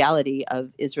of the reality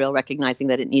of Israel recognizing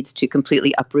that it needs to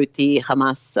completely uproot the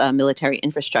Hamas military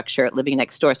infrastructure living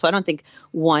next door. So I don't think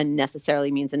one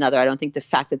necessarily means another. I don't think the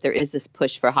fact that there is this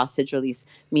push for hostage release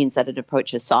means that an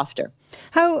approach is softer.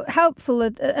 How helpful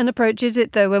an approach is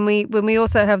it, though, when we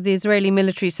also have the Israeli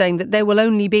military saying that there will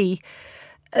only be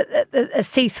a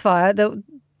ceasefire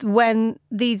when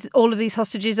all of these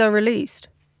hostages are released?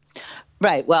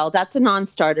 Right. Well, that's a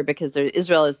non-starter because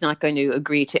Israel is not going to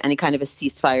agree to any kind of a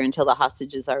ceasefire until the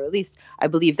hostages are released. I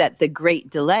believe that the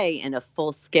great delay in a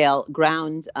full-scale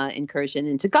ground incursion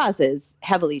into Gaza is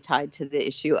heavily tied to the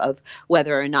issue of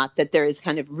whether or not that there is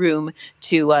kind of room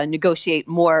to negotiate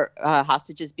more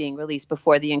hostages being released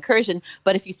before the incursion.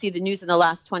 But if you see the news in the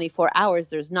last 24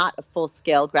 hours, there's not a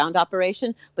full-scale ground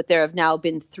operation, but there have now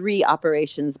been 3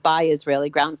 operations by Israeli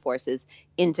ground forces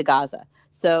into Gaza.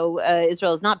 So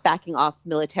Israel is not backing off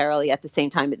militarily. At the same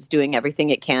time, it's doing everything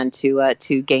it can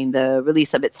to gain the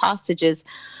release of its hostages.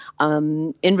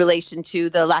 In relation to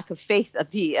the lack of faith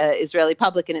of the Israeli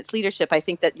public and its leadership, I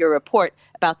think that your report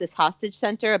about this hostage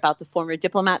center, about the former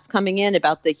diplomats coming in,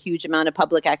 about the huge amount of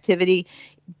public activity,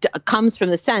 comes from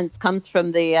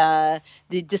the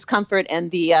discomfort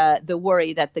and the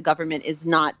worry that the government is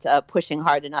not pushing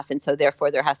hard enough, and so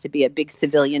therefore there has to be a big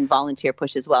civilian volunteer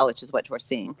push as well, which is what we're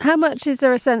seeing. How much is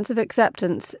there a sense of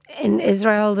acceptance in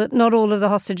Israel that not all of the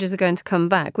hostages are going to come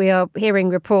back? We are hearing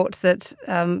reports that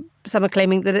some are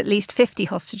claiming that at least 50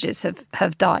 hostages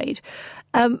have died.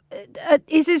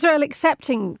 Is Israel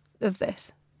accepting of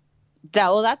this?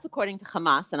 That's according to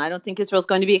Hamas, and I don't think Israel's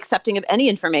going to be accepting of any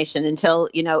information until,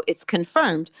 it's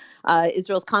confirmed.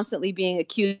 Israel's constantly being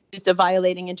accused of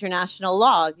violating international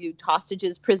law.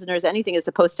 Hostages, prisoners, anything is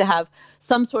supposed to have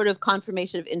some sort of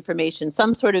confirmation of information,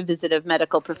 some sort of visit of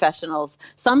medical professionals,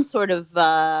 some sort of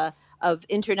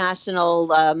international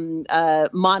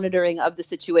monitoring of the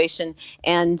situation,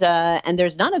 and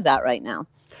there's none of that right now.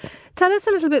 Tell us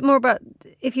a little bit more about,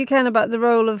 if you can, about the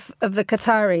role of the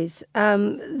Qataris.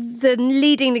 The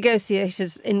leading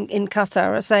negotiators in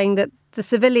Qatar are saying that the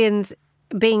civilians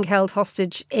being held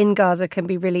hostage in Gaza can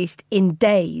be released in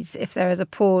days if there is a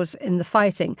pause in the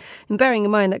fighting. And bearing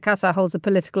in mind that Qatar holds the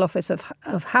political office of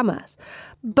Hamas.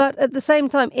 But at the same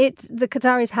time, the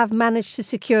Qataris have managed to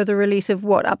secure the release of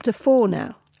up to 4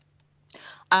 now?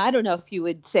 I don't know if you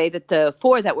would say that the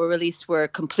 4 that were released were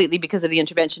completely because of the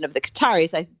intervention of the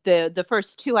Qataris. The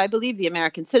first 2, I believe, the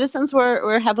American citizens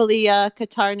were heavily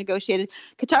Qatar negotiated.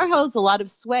 Qatar holds a lot of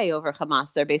sway over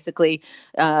Hamas. They're basically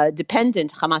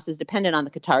dependent. Hamas is dependent on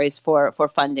the Qataris for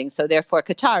funding. So therefore,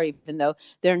 Qatar, even though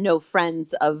they're no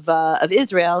friends of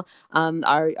Israel,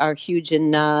 are huge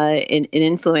in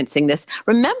influencing this.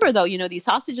 Remember, though, these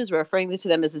hostages, we're referring to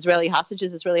them as Israeli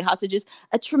hostages.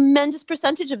 A tremendous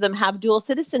percentage of them have dual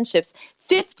citizenships.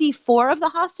 54 of the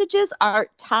hostages are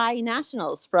Thai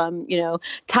nationals from,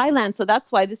 Thailand. So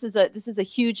that's why this is a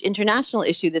huge international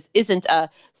issue. This isn't a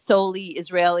solely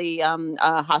Israeli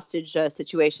hostage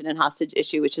situation and hostage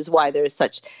issue, which is why there is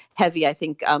such heavy, I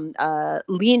think,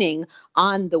 leaning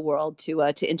on the world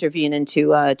to intervene and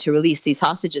to release these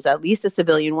hostages, at least the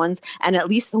civilian ones, and at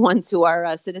least the ones who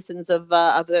are citizens of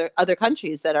other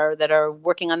countries that are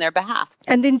working on their behalf.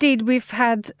 And indeed, we've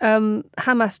had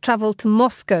Hamas travel to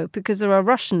Moscow because there are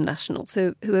Russian nationals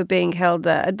who are being held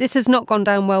there. This has not gone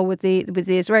down well with the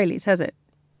Israelis, has it?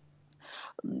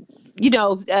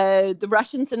 The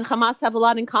Russians and Hamas have a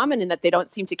lot in common in that they don't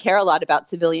seem to care a lot about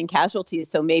civilian casualties.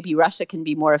 So maybe Russia can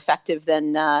be more effective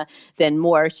than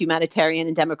more humanitarian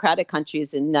and democratic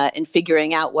countries in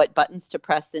figuring out what buttons to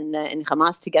press in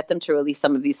Hamas to get them to release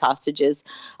some of these hostages.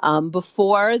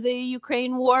 Before the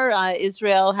Ukraine war,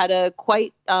 Israel had a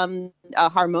quite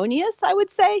harmonious, I would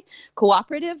say,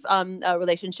 cooperative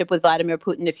relationship with Vladimir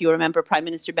Putin. If you remember, Prime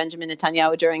Minister Benjamin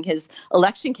Netanyahu during his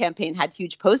election campaign had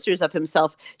huge posters of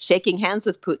himself shaking hands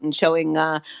with Putin, showing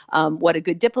what a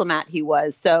good diplomat he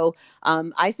was. So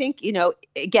I think,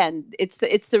 again,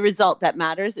 it's the result that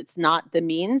matters. It's not the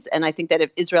means. And I think that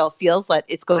if Israel feels that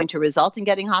it's going to result in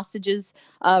getting hostages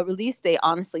released, they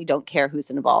honestly don't care who's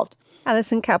involved.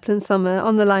 Alison Kaplan-Sommer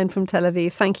on the line from Tel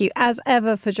Aviv. Thank you, as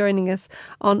ever, for joining us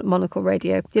on Monocle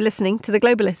Radio. You're listening to The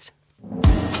Globalist.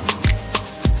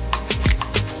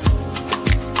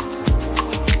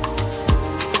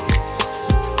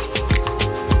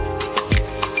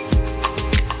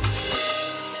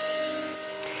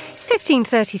 It's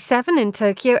 15:37 in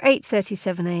Tokyo,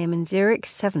 8:37 a.m. in Zurich,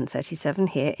 7:37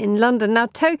 here in London. Now,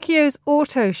 Tokyo's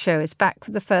auto show is back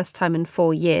for the first time in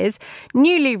 4 years,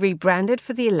 newly rebranded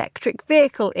for the electric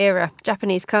vehicle era.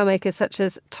 Japanese car makers such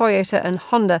as Toyota and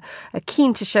Honda are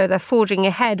keen to show they're forging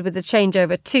ahead with the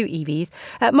changeover to EVs.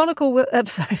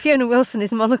 Fiona Wilson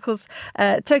is Monocle's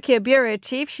Tokyo bureau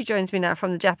chief. She joins me now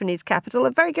from the Japanese capital.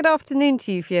 A very good afternoon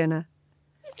to you, Fiona.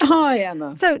 Hi,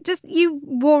 Emma. So you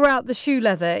wore out the shoe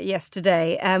leather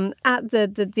yesterday at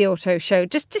the auto show.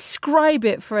 Just describe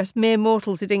it for us mere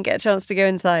mortals who didn't get a chance to go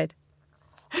inside.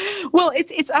 Well,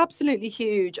 it's absolutely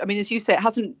huge. I mean, as you say, there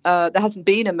hasn't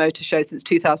been a motor show since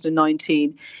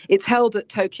 2019. It's held at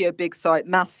Tokyo Big Sight,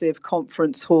 massive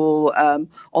conference hall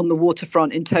on the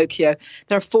waterfront in Tokyo.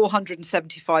 There are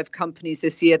 475 companies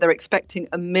this year. They're expecting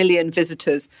 1 million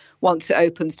visitors once it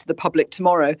opens to the public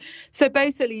tomorrow. So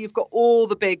basically, you've got all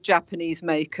the big Japanese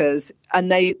makers, and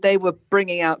they were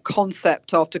bringing out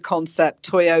concept after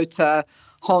concept. Toyota,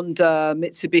 Honda,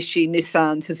 Mitsubishi,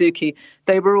 Nissan, Suzuki,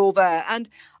 they were all there. And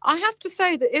I have to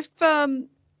say that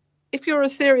if you're a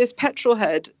serious petrol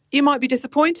head, you might be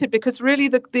disappointed because really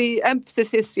the emphasis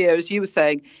this year, as you were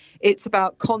saying, it's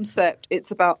about concept,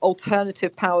 it's about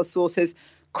alternative power sources,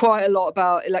 quite a lot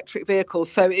about electric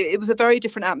vehicles. So it was a very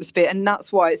different atmosphere, and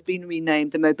that's why it's been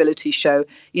renamed the Mobility Show.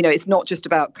 It's not just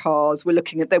about cars. We're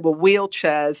looking at, there were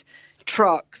wheelchairs,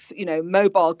 trucks,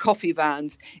 mobile coffee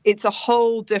vans. It's a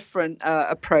whole different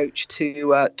approach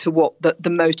to what the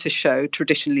motor show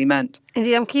traditionally meant.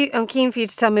 Indeed, I'm keen for you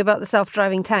to tell me about the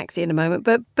self-driving taxi in a moment,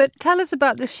 but tell us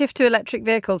about this shift to electric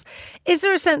vehicles. Is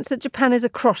there a sense that Japan is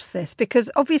across this?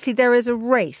 Because obviously there is a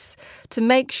race to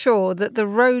make sure that the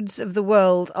roads of the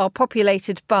world are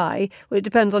populated by, well, it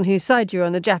depends on whose side you're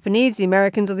on, the Japanese, the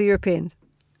Americans or the Europeans.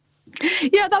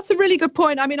 Yeah, that's a really good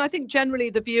point. I mean, I think generally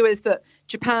the view is that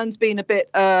Japan's been a bit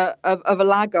of a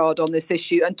laggard on this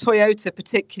issue, and Toyota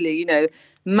particularly,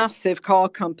 massive car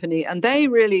company, and they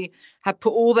really have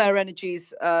put all their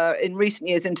energies in recent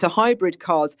years into hybrid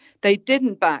cars. They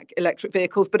didn't back electric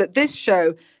vehicles, but at this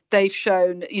show, they've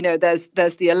shown,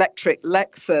 there's the electric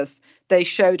Lexus. They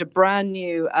showed a brand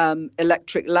new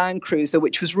electric Land Cruiser,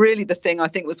 which was really the thing I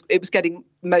think was getting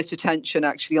most attention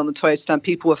actually on the Toyota stand.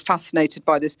 People were fascinated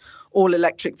by this all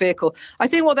electric vehicle. I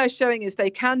think what they're showing is they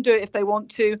can do it if they want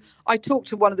to. I talked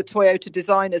to one of the Toyota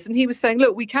designers and he was saying,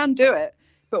 look, we can do it.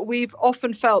 But we've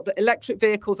often felt that electric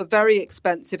vehicles are very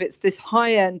expensive. It's this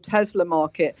high-end Tesla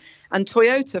market. And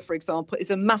Toyota, for example,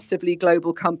 is a massively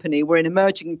global company. We're in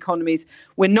emerging economies.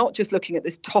 We're not just looking at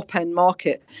this top-end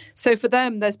market. So for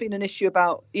them, there's been an issue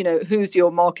about, who's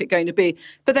your market going to be.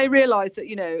 But they realise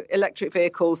that, electric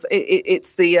vehicles,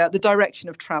 it's the direction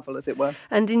of travel, as it were.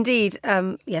 And indeed,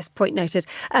 yes, point noted.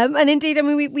 And indeed, I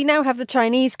mean, we now have the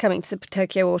Chinese coming to the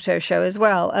Tokyo Auto Show as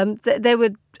well. They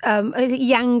were... is it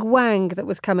Yang Wang that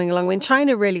was coming along when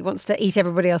China really wants to eat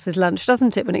everybody else's lunch,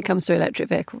 doesn't it, when it comes to electric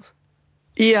vehicles?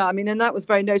 Yeah, I mean, and that was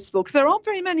very noticeable because there aren't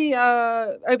very many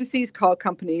overseas car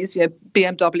companies.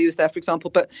 BMW is there, for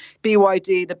example, but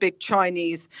BYD, the big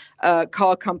Chinese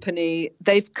car company,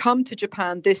 they've come to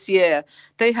Japan this year.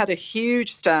 They had a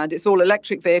huge stand. It's all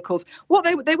electric vehicles. Well,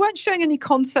 they weren't showing any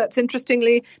concepts,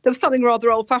 interestingly. There was something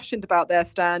rather old-fashioned about their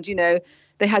stand,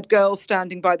 They had girls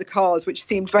standing by the cars, which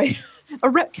seemed very a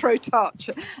retro touch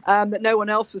that no one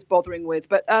else was bothering with.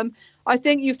 But I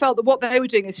think you felt that what they were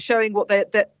doing is showing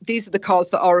that these are the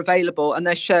cars that are available, and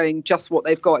they're showing just what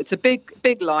they've got. It's a big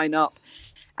lineup,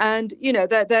 and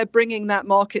they're bringing that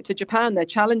market to Japan. They're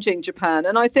challenging Japan,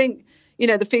 and I think.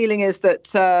 The feeling is that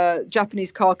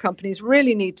Japanese car companies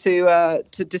really need to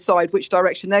decide which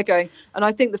direction they're going. And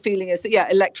I think the feeling is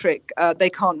that, electric, they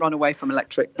can't run away from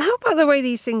electric. How about the way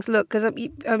these things look? Because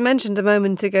I mentioned a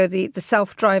moment ago the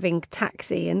self-driving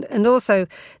taxi and also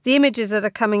the images that are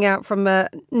coming out from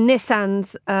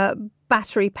Nissan's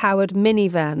battery-powered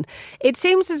minivan. It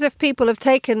seems as if people have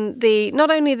taken not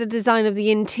only the design of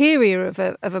the interior of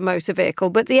a motor vehicle,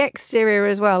 but the exterior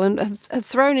as well, and have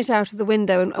thrown it out of the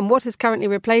window. And what is currently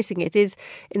replacing it is,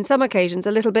 in some occasions,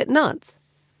 a little bit nuts.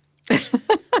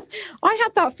 I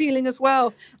had that feeling as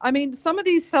well. I mean, some of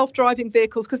these self-driving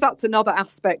vehicles, because that's another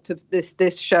aspect of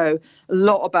this show, a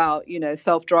lot about,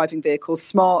 self-driving vehicles,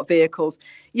 smart vehicles.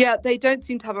 Yeah, they don't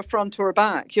seem to have a front or a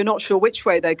back. You're not sure which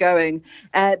way they're going.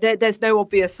 There's no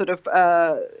obvious sort of,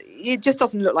 it just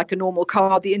doesn't look like a normal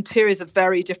car. The interiors are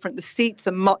very different. The seats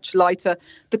are much lighter.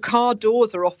 The car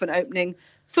doors are often opening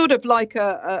sort of like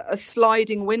a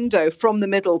sliding window from the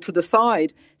middle to the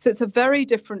side. So it's a very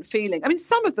different feeling. I mean,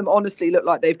 some of them honestly look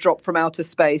like they've dropped from outer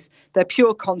space. They're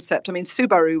pure concept. I mean,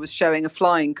 Subaru was showing a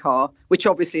flying car, which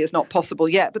obviously is not possible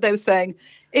yet, but they were saying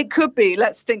it could be,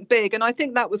 let's think big. And I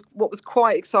think that was what was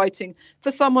quite exciting for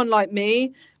someone like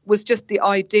me. Was just the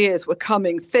ideas were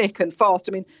coming thick and fast.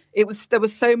 I mean, there were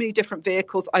so many different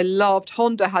vehicles. I loved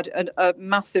Honda had a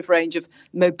massive range of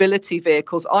mobility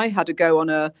vehicles. I had to go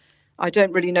on I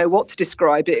don't really know what to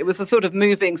describe it. It was a sort of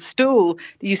moving stool.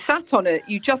 You sat on it.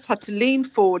 You just had to lean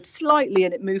forward slightly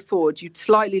and it moved forward. You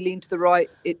slightly lean to the right,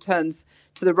 it turns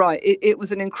to the right. It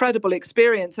was an incredible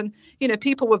experience. And,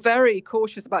 people were very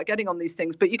cautious about getting on these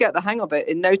things, but you get the hang of it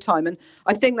in no time. And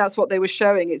I think that's what they were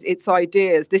showing. It's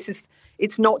ideas.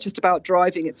 It's not just about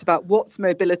driving. It's about what's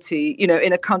mobility,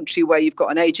 in a country where you've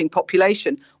got an aging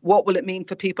population. What will it mean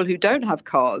for people who don't have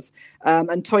cars?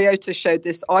 And Toyota showed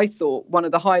this, I thought, one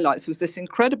of the highlights was this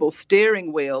incredible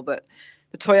steering wheel that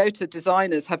the Toyota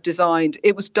designers have designed.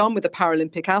 It was done with a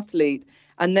Paralympic athlete.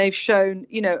 And they've shown,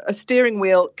 a steering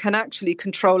wheel can actually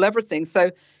control everything.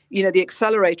 So, the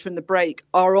accelerator and the brake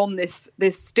are on this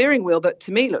steering wheel that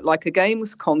to me looked like a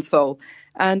games console.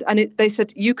 And they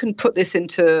said you can put this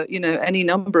into, any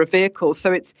number of vehicles.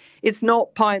 So it's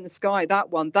not pie in the sky,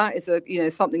 that one. That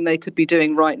is something they could be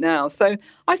doing right now. So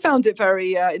I found it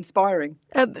very inspiring.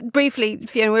 Briefly,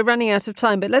 Fiona, we're running out of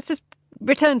time, but let's just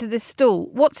return to this stall.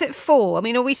 What's it for? I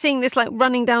mean, are we seeing this like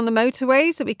running down the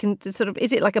motorway so we can sort of,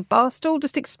 is it like a bar stool?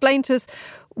 Just explain to us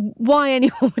why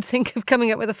anyone would think of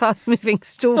coming up with a fast moving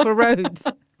stool for roads.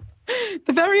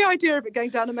 The very idea of it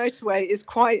going down a motorway is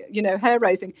quite, hair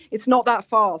raising. It's not that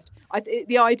fast.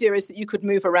 The idea is that you could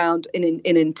move around in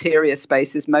interior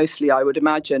spaces, mostly, I would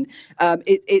imagine.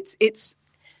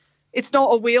 It's not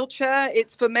a wheelchair.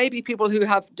 It's for maybe people who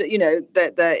have,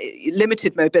 their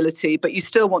limited mobility, but you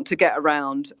still want to get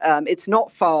around. It's not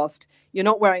fast. You're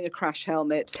not wearing a crash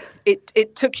helmet.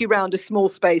 It took you around a small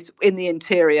space in the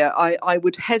interior. I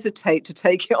would hesitate to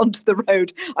take it onto the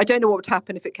road. I don't know what would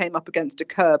happen if it came up against a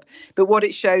curb. But what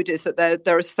it showed is that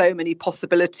there are so many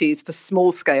possibilities for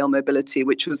small-scale mobility,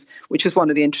 which was one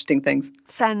of the interesting things.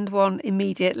 Send one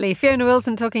immediately. Fiona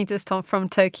Wilson talking to us from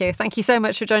Tokyo. Thank you so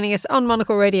much for joining us on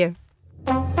Monocle Radio.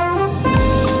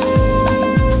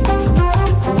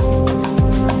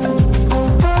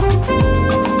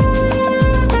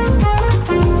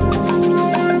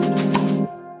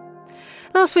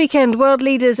 Last weekend, world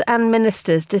leaders and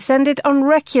ministers descended on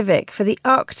Reykjavik for the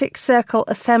Arctic Circle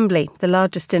Assembly, the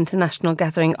largest international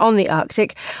gathering on the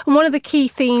Arctic. And one of the key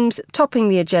themes topping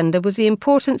the agenda was the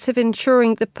importance of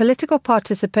ensuring the political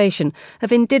participation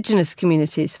of indigenous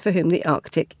communities for whom the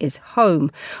Arctic is home.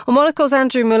 On Monocle's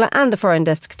Andrew Muller and the Foreign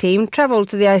Desk team travelled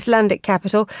to the Icelandic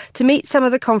capital to meet some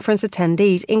of the conference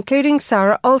attendees, including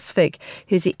Sara Olsvig,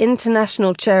 who's the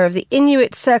international chair of the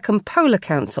Inuit Circumpolar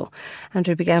Council.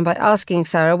 Andrew began by asking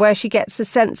Sarah where she gets the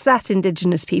sense that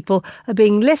Indigenous people are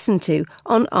being listened to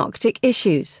on Arctic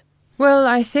issues. Well,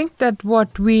 I think that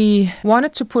what we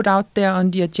wanted to put out there on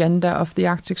the agenda of the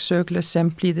Arctic Circle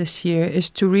Assembly this year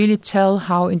is to really tell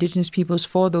how Indigenous peoples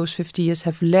for those 50 years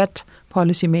have led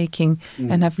policy making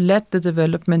and have led the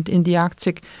development in the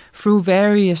Arctic through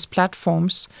various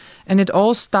platforms. And it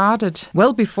all started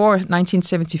well before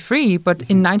 1973, but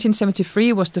in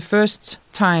 1973 was the first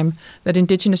time that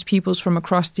Indigenous peoples from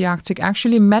across the Arctic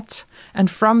actually met and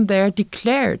from there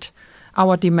declared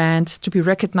our demand to be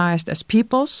recognized as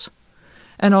peoples,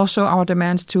 and also our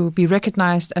demands to be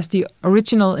recognized as the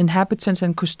original inhabitants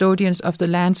and custodians of the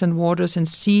lands and waters and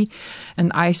sea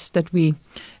and ice that we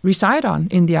reside on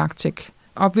in the Arctic.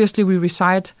 Obviously, we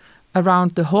reside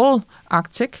around the whole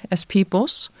Arctic as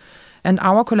peoples, and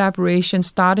our collaboration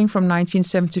starting from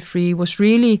 1973 was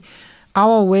really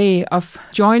our way of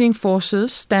joining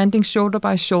forces, standing shoulder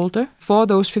by shoulder for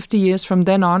those 50 years from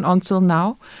then on until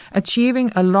now,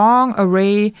 achieving a long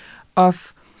array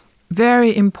of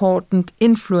very important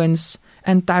influence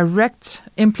and direct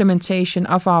implementation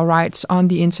of our rights on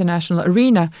the international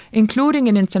arena, including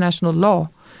in international law.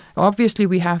 Obviously,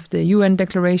 we have the UN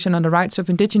Declaration on the Rights of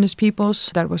Indigenous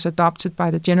Peoples that was adopted by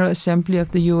the General Assembly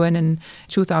of the UN in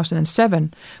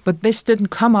 2007. But this didn't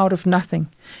come out of nothing.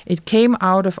 It came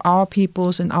out of our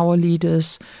peoples and our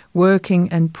leaders working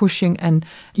and pushing and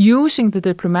using the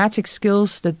diplomatic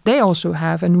skills that they also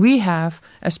have and we have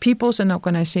as peoples and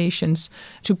organizations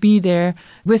to be there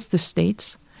with the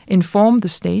states, inform the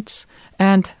states,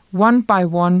 and one by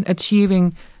one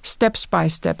achieving steps by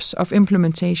steps of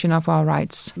implementation of our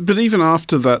rights. But even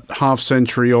after that half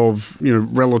century of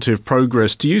relative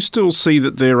progress, do you still see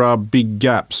that there are big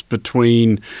gaps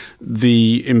between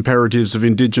the imperatives of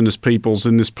Indigenous peoples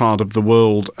in this part of the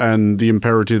world and the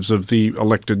imperatives of the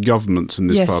elected governments in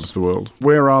this part of the world?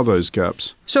 Where are those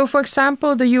gaps? So, for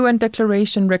example, the UN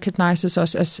Declaration recognizes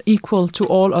us as equal to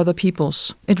all other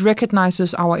peoples. It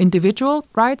recognizes our individual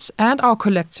rights and our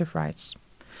collective rights.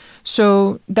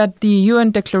 So that the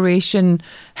UN Declaration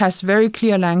has very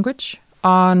clear language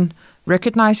on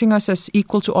recognizing us as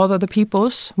equal to all other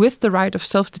peoples with the right of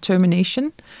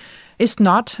self-determination is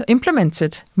not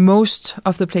implemented most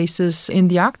of the places in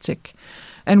the Arctic.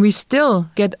 And we still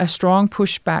get a strong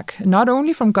pushback, not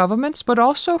only from governments, but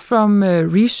also from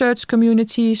research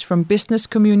communities, from business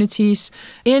communities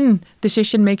in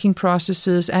decision-making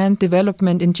processes and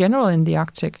development in general in the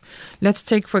Arctic. Let's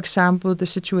take, for example, the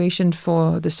situation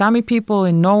for the Sami people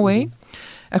in Norway.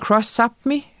 Across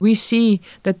Sápmi, we see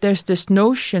that there's this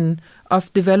notion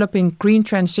of developing green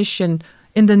transition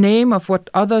in the name of what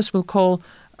others will call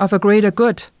of a greater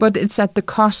good, but it's at the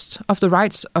cost of the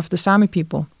rights of the Sami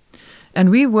people. And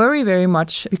we worry very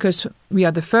much because we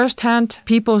are the first-hand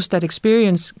peoples that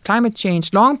experience climate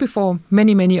change long before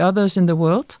many, many others in the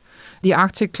world. The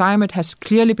Arctic climate has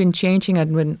clearly been changing,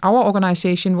 and when our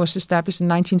organization was established in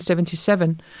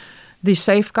 1977, the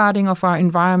safeguarding of our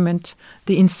environment,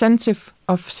 the incentive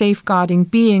of safeguarding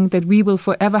being that we will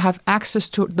forever have access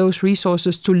to those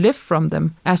resources to live from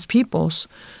them as peoples,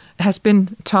 has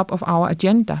been top of our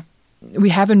agenda.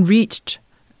 We haven't reached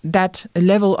that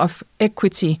level of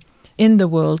equity in the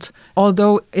world,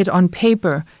 although it on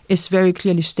paper is very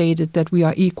clearly stated that we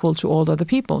are equal to all other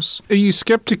peoples. Are you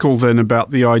sceptical then about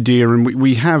the idea, and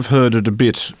we have heard it a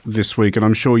bit this week, and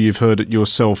I'm sure you've heard it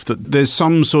yourself, that there's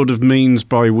some sort of means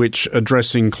by which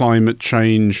addressing climate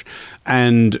change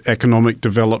and economic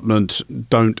development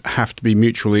don't have to be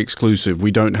mutually exclusive?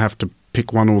 We don't have to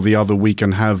pick one or the other. We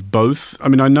can have both. I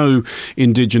mean, I know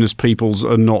Indigenous peoples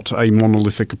are not a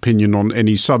monolithic opinion on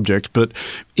any subject, but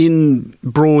in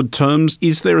broad terms,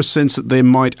 is there a sense that there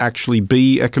might actually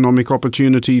be economic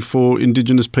opportunity for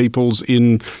Indigenous peoples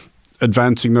in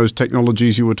advancing those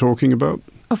technologies you were talking about?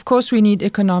 Of course, we need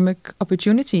economic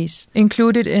opportunities.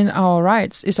 Included in our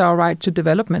rights is our right to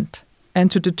development and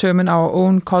to determine our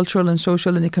own cultural and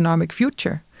social and economic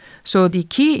future. So the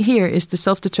key here is the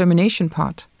self-determination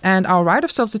part. And our right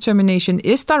of self-determination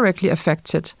is directly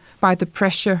affected by the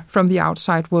pressure from the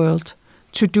outside world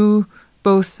to do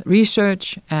both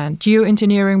research and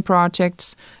geoengineering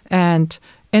projects and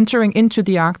entering into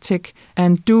the Arctic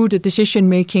and do the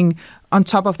decision-making on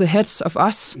top of the heads of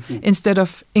us instead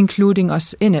of including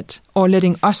us in it or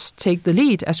letting us take the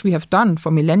lead as we have done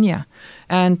for millennia.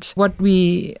 And what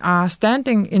we are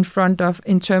standing in front of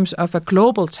in terms of a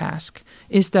global task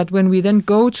is that when we then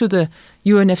go to the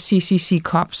UNFCCC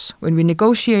COPs, when we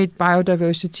negotiate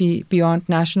biodiversity beyond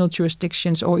national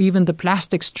jurisdictions or even the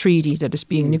plastics treaty that is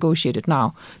being negotiated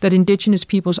now, that Indigenous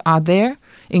peoples are there,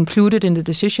 included in the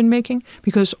decision-making,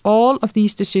 because all of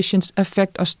these decisions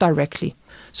affect us directly.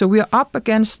 So we are up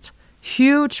against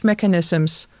huge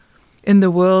mechanisms in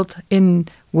the world, in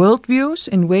worldviews,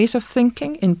 in ways of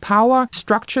thinking, in power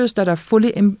structures that are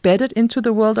fully embedded into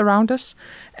the world around us.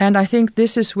 And I think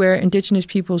this is where Indigenous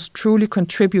peoples truly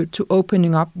contribute to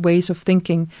opening up ways of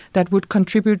thinking that would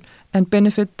contribute and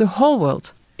benefit the whole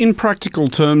world. In practical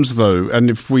terms, though, and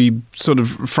if we sort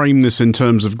of frame this in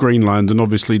terms of Greenland, and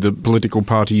obviously the political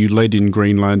party you led in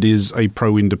Greenland is a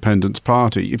pro-independence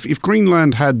party. If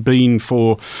Greenland had been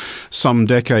for some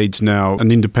decades now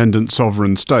an independent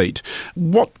sovereign state,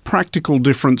 what practical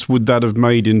difference would that have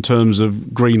made in terms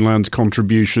of Greenland's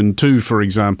contribution to, for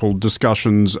example,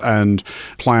 discussions and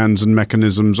plans and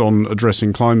mechanisms on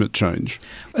addressing climate change?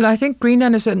 Well, I think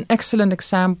Greenland is an excellent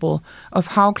example of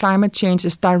how climate change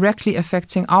is directly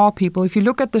affecting our people. If you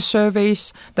look at the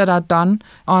surveys that are done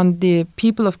on the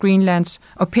people of Greenland's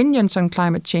opinions on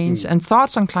climate change and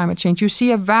thoughts on climate change, you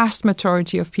see a vast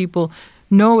majority of people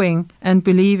knowing and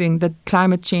believing that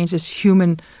climate change is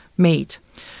human-made.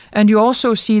 And you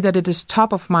also see that it is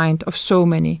top of mind of so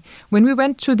many. When we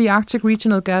went to the Arctic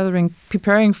Regional Gathering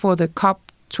preparing for the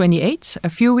COP28 a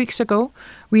few weeks ago,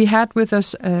 we had with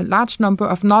us a large number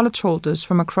of knowledge holders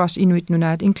from across Inuit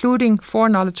Nunat, including 4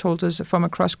 knowledge holders from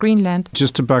across Greenland.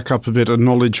 Just to back up a bit, a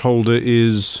knowledge holder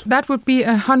is? That would be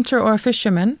a hunter or a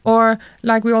fisherman, or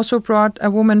like we also brought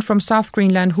a woman from South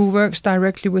Greenland who works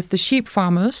directly with the sheep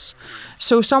farmers.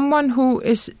 So someone who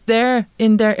is there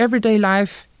in their everyday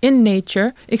life in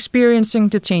nature, experiencing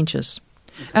the changes.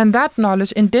 And that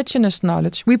knowledge, indigenous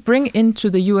knowledge, we bring into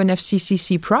the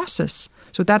UNFCCC process.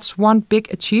 So that's one big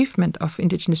achievement of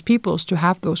Indigenous peoples to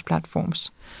have those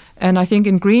platforms. And I think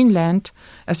in Greenland,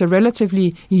 as a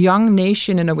relatively young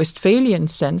nation in a Westphalian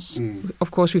sense,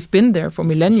 of course we've been there for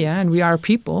millennia and we are a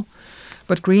people,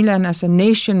 but Greenland as a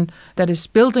nation that is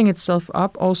building itself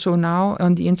up also now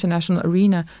on the international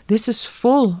arena, this is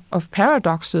full of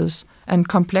paradoxes and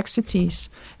complexities.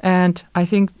 And I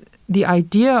think the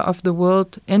idea of the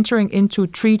world entering into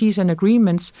treaties and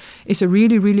agreements is a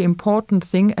really, really important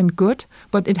thing and good,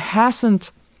 but it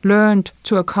hasn't learned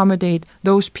to accommodate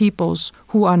those peoples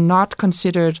who are not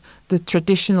considered the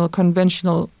traditional,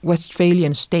 conventional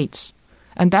Westphalian states.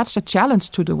 And that's a challenge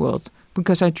to the world,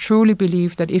 because I truly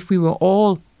believe that if we were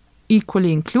all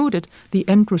equally included, the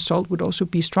end result would also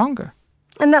be stronger.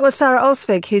 And that was Sarah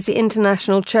Olsvig, who's the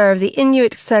International Chair of the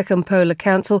Inuit Circumpolar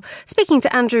Council, speaking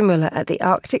to Andrew Muller at the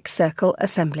Arctic Circle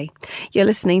Assembly. You're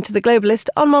listening to The Globalist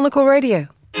on Monocle Radio.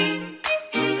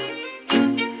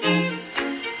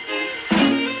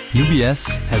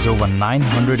 UBS has over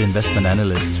 900 investment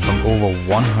analysts from over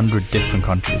 100 different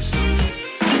countries.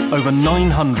 Over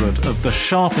 900 of the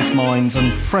sharpest minds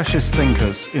and freshest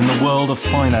thinkers in the world of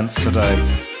finance today.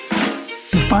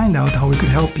 To find out how we could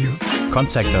help you,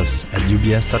 contact us at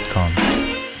ubs.com.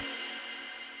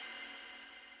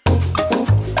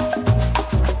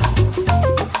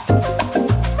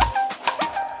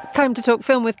 Time to talk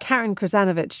film with Karen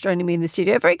Krasanovich joining me in the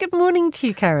studio. Very good morning to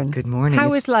you, Karen. Good morning.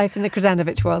 How is life in the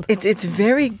Krasanovich world? It's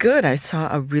very good. I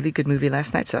saw a really good movie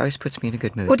last night, so it always puts me in a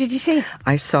good mood. What did you see?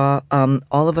 I saw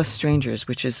All of Us Strangers,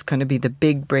 which is going to be the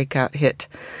big breakout hit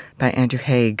by Andrew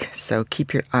Haigh. So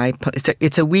keep your eye.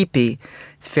 It's a weepy.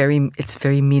 It's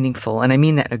very meaningful, and I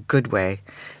mean that in a good way.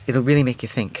 It'll really make you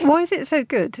think. Why is it so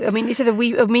good? I mean, you said a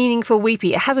meaningful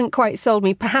weepy. It hasn't quite sold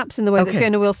me, perhaps in the way that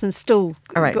Fiona Wilson's stool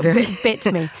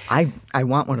bit me. I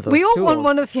want one of those We all stools. want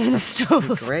one of Fiona's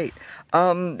stools. Great.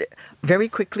 Very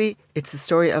quickly, it's the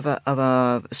story of a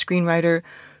screenwriter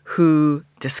who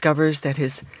discovers that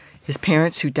his His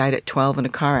parents, who died at 12 in a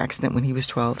car accident when he was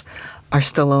 12, are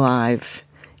still alive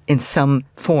in some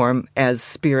form as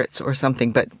spirits or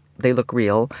something, but they look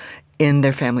real in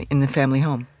the family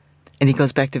home. And he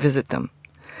goes back to visit them.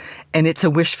 And it's a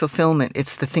wish fulfillment.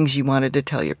 It's the things you wanted to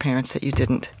tell your parents that you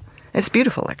didn't. It's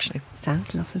beautiful, actually.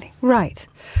 Sounds lovely. Right.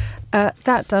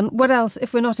 That done. What else,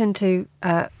 if we're not into,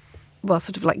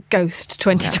 sort of like Ghost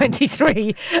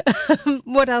 2023,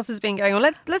 what else has been going on?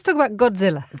 Let's talk about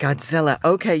Godzilla. Godzilla.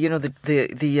 Okay,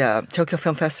 the Tokyo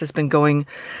Film Fest has been going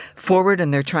forward,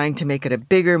 and they're trying to make it a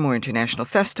bigger, more international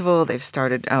festival. They've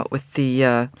started out with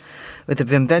the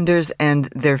Vim vendors, and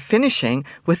they're finishing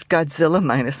with Godzilla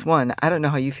 -1. I don't know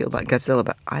how you feel about Godzilla,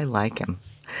 but I like him.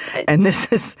 And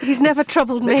he's never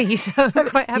troubled me, so I'm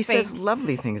quite happy. He says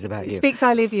lovely things about you. He speaks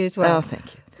highly of you as well. Oh,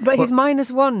 thank you. But he's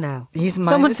 -1 now.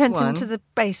 Someone sent him -1. to the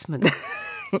basement.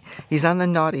 He's on the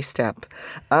naughty step.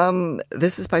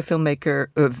 This is by filmmaker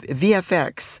of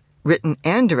VFX, written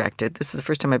and directed. This is the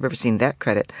first time I've ever seen that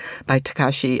credit, by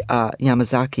Takashi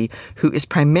Yamazaki, who is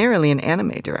primarily an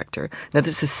anime director. Now,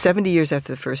 this is 70 years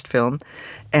after the first film,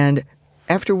 and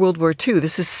after World War II,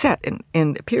 this is set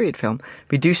in a period film,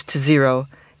 reduced to zero,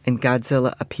 and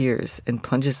Godzilla appears and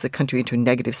plunges the country into a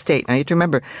negative state. Now, you have to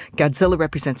remember, Godzilla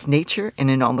represents nature, and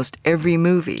in almost every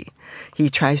movie, he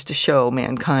tries to show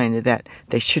mankind that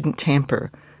they shouldn't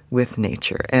tamper with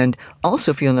nature. And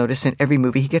also, if you'll notice, in every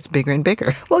movie, he gets bigger and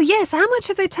bigger. Well, yes. How much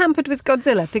have they tampered with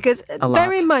Godzilla? Because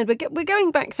bear in mind, we're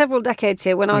going back several decades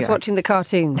here when I was watching the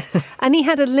cartoons, and he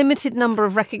had a limited number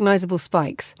of recognisable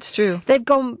spikes. It's true.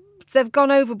 They've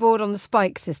gone overboard on the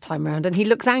spikes this time round, and he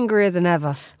looks angrier than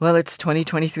ever. Well, it's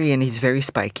 2023, and he's very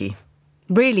spiky.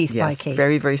 Really spiky. Yes,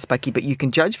 very, very spiky. But you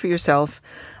can judge for yourself.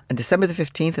 On December the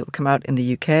 15th, it will come out in the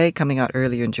UK, coming out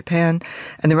earlier in Japan.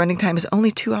 And the running time is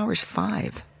only 2 hours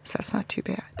 5. So that's not too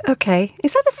bad. Okay.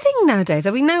 Is that a thing nowadays?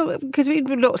 I mean, now, because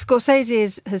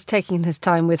Scorsese has taken his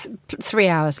time with 3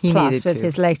 hours plus with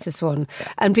his latest one. Yeah.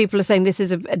 And people are saying this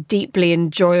is a deeply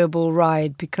enjoyable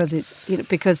ride because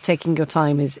because taking your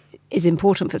time is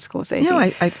important for Scorsese.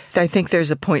 I think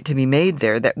there's a point to be made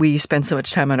there that we spend so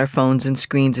much time on our phones and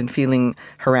screens and feeling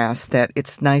harassed that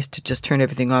it's nice to just turn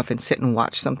everything off and sit and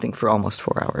watch something for almost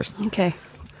 4 hours. Okay.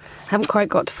 Haven't quite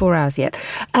got to 4 hours yet.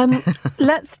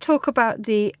 Let's talk about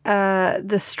the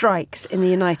strikes in the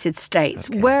United States.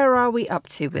 Okay. Where are we up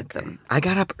to with them? I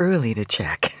got up early to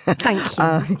check. Thank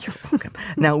you. You're welcome.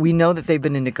 Now, we know that they've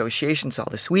been in negotiations all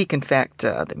this week. In fact,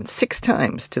 they've been 6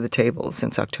 times to the table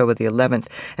since October the 11th.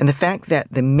 And the fact that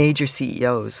the major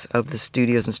CEOs of the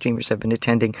studios and streamers have been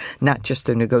attending, not just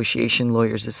their negotiation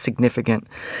lawyers, is significant.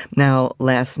 Now,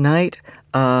 last night,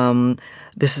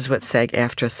 this is what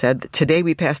SAG-AFTRA said. Today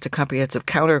we passed a comprehensive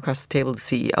counter across the table to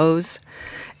CEOs,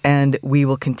 and we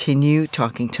will continue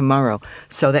talking tomorrow.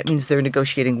 So that means they're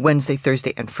negotiating Wednesday,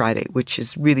 Thursday, and Friday, which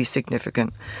is really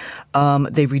significant.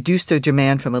 They've reduced their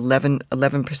demand from 11%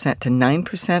 to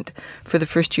 9% for the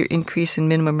first year increase in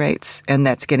minimum rates, and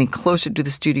that's getting closer to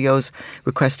the studio's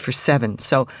request for 7%.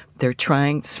 So they're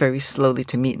trying very slowly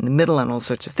to meet in the middle on all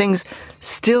sorts of things,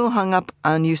 still hung up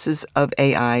on uses of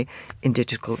AI in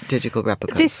digital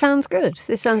replicas. This sounds good.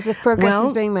 This sounds as if progress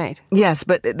is being made. Yes,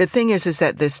 but the thing is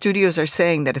that the studios are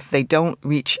saying that if they don't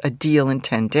reach a deal in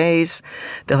 10 days,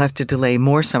 they'll have to delay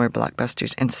more summer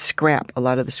blockbusters and scrap a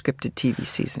lot of the scripted TV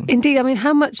season. Indeed. I mean,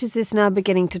 how much is this now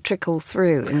beginning to trickle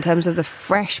through in terms of the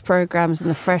fresh programs and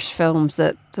the fresh films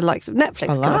that the likes of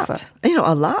Netflix can offer?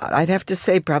 A lot. I'd have to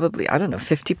say probably,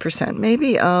 50%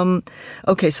 maybe.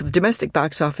 Okay, so the domestic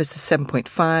box office is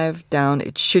 7.5 down.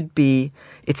 It's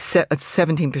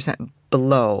 17%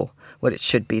 below what it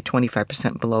should be,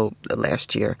 25% below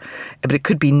last year. But it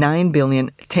could be $9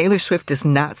 billion. Taylor Swift is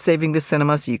not saving the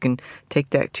cinema, so you can take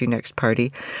that to your next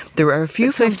party. There are a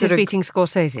few films Swift is beating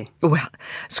Scorsese. Well,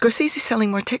 Scorsese's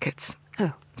selling more tickets.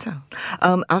 Oh. So,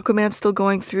 Aquaman's still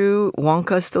going through,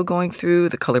 Wonka's still going through,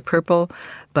 The Color Purple,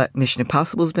 but Mission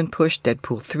Impossible's been pushed,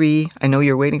 Deadpool 3, I know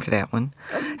you're waiting for that one,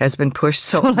 has been pushed.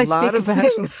 So a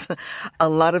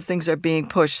lot of things are being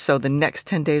pushed, so the next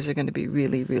 10 days are going to be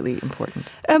really, really important.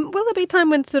 Will there be a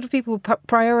time when sort of people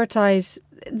prioritise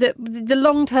the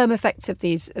long-term effects of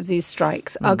these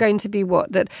strikes are going to be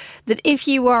what? That if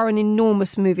you are an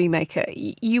enormous movie maker,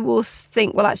 you will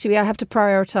think, well, actually, I have to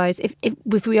prioritise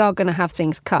if we are going to have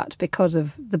things cut because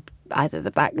of either the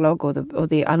backlog or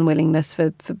the unwillingness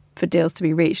for deals to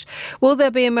be reached. Will there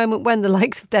be a moment when the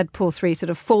likes of Deadpool 3 sort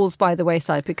of falls by the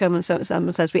wayside because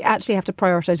someone says we actually have to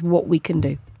prioritise what we can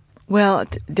do? Well,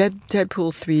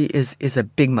 Deadpool 3 is a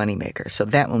big moneymaker, so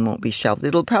that one won't be shelved.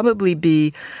 It'll probably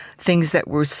be things that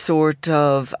were sort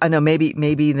of, I don't know,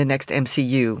 maybe the next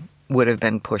MCU would have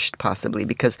been pushed possibly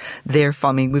because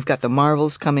we've got the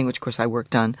Marvels coming, which of course I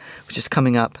worked on, which is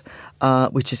coming up,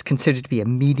 which is considered to be a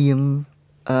medium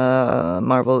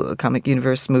Marvel Comic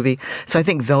Universe movie. So I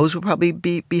think those will probably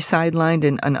be sidelined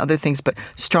and other things, but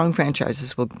strong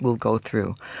franchises will go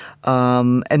through.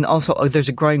 And also there's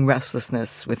a growing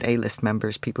restlessness with A-list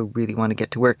members. People really want to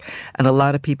get to work. And a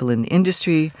lot of people in the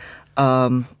industry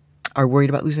are worried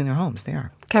about losing their homes. They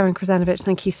are. Karen Krasanovic,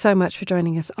 thank you so much for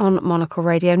joining us on Monocle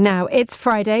Radio. Now, it's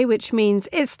Friday, which means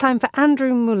it's time for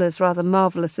Andrew Muller's rather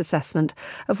marvellous assessment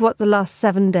of what the last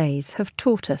 7 days have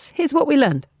taught us. Here's what we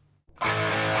learned.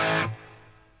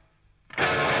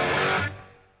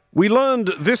 We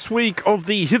learned this week of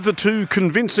the hitherto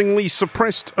convincingly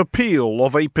suppressed appeal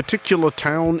of a particular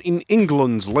town in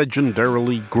England's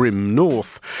legendarily grim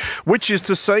north, which is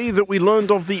to say that we learned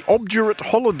of the obdurate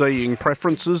holidaying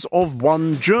preferences of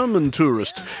one German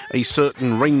tourist, a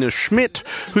certain Rainer Schmidt,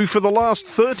 who for the last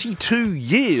 32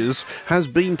 years has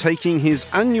been taking his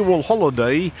annual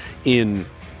holiday in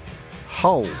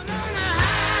Hull.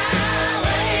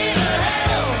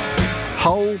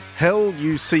 Hull, hell,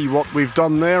 you see what we've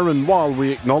done there, and while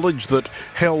we acknowledge that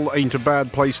hell ain't a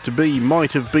bad place to be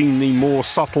might have been the more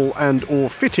subtle and or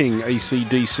fitting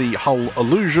AC/DC Hull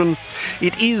allusion,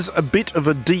 it is a bit of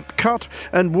a deep cut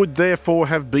and would therefore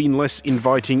have been less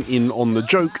inviting in on the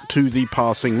joke to the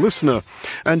passing listener.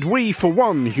 And we, for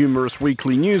one humorous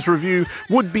weekly news review,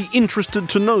 would be interested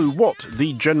to know what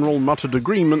the General Muttered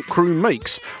Agreement crew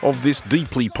makes of this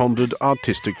deeply pondered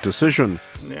artistic decision.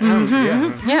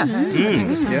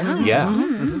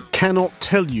 Cannot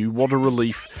tell you what a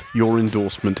relief your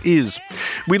endorsement is.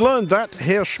 We learned that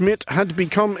Herr Schmidt had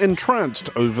become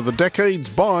entranced over the decades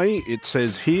by, it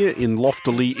says here in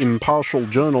loftily impartial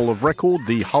journal of record,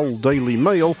 the Hull Daily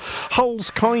Mail, Hull's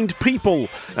kind people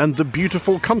and the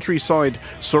beautiful countryside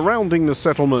surrounding the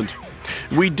settlement.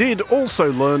 We did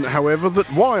also learn, however,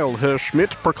 that while Herr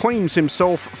Schmidt proclaims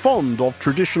himself fond of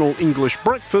traditional English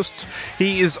breakfasts,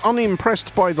 he is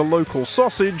unimpressed by the local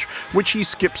sausage, which he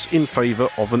skips in favour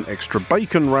of an extra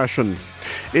bacon ration.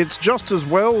 It's just as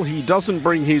well he doesn't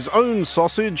bring his own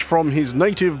sausage from his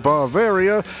native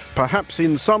Bavaria, perhaps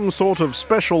in some sort of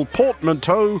special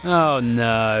portmanteau. Oh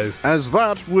no. As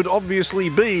that would obviously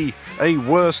be a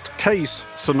worst-case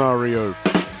scenario.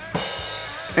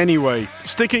 Anyway,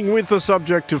 sticking with the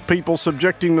subject of people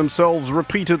subjecting themselves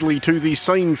repeatedly to the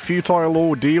same futile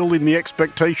ordeal in the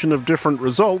expectation of different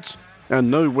results,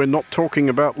 and no, we're not talking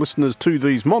about listeners to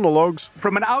these monologues.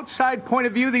 From an outside point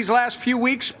of view, these last few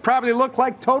weeks probably look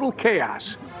like total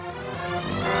chaos.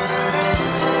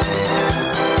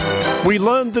 We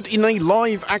learned that in a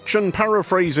live-action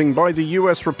paraphrasing by the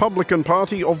US Republican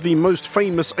Party of the most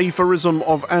famous aphorism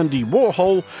of Andy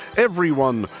Warhol,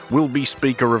 everyone will be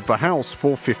Speaker of the House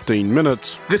for 15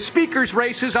 minutes. The Speaker's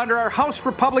races under our House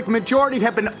Republican majority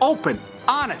have been open,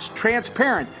 honest,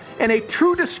 transparent, and a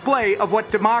true display of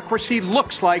what democracy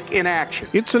looks like in action.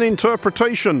 It's an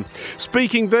interpretation.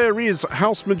 Speaking there is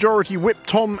House Majority Whip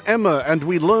Tom Emmer, and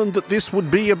we learned that this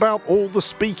would be about all the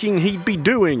speaking he'd be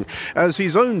doing, as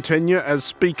his own tenure as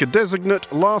Speaker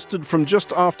Designate lasted from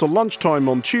just after lunchtime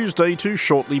on Tuesday to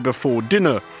shortly before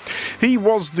dinner. He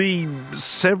was the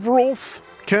severalth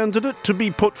candidate to be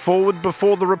put forward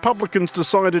before the Republicans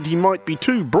decided he might be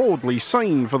too broadly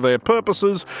sane for their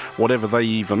purposes, whatever they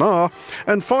even are,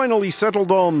 and finally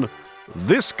settled on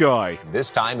this guy. This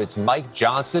time it's Mike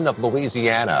Johnson of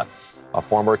Louisiana, a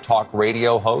former talk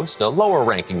radio host, a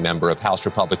lower-ranking member of House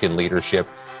Republican leadership,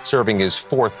 serving his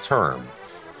fourth term.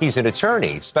 He's an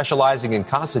attorney specializing in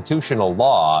constitutional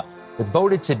law that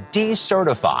voted to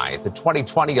decertify the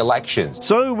 2020 elections.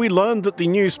 So we learned that the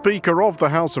new Speaker of the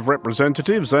House of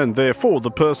Representatives, and therefore the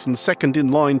person second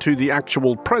in line to the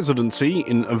actual presidency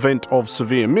in event of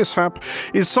severe mishap,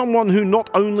 is someone who not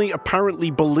only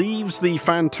apparently believes the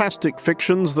fantastic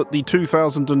fictions that the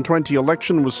 2020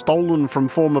 election was stolen from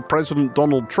former President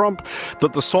Donald Trump,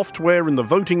 that the software in the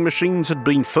voting machines had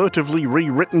been furtively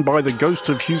rewritten by the ghost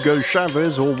of Hugo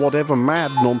Chavez or whatever mad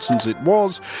nonsense it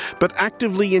was, but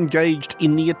actively engaged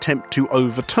in the attempt to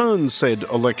overturn said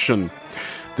election.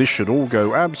 This should all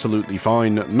go absolutely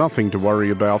fine, nothing to worry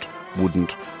about,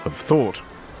 wouldn't have thought.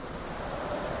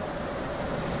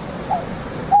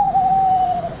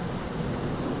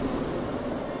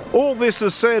 All this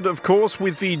is said, of course,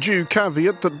 with the due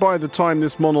caveat that by the time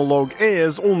this monologue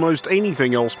airs, almost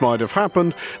anything else might have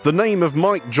happened. The name of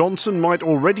Mike Johnson might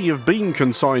already have been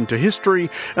consigned to history,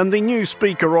 and the new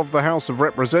Speaker of the House of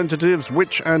Representatives,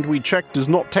 which, and we checked, does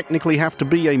not technically have to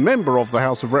be a member of the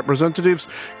House of Representatives,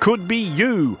 could be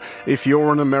you, if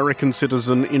you're an American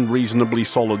citizen in reasonably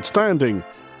solid standing.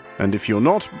 And if you're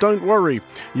not, don't worry.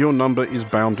 Your number is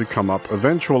bound to come up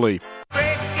eventually.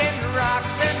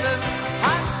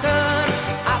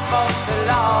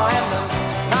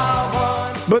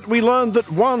 But we learned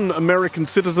that one American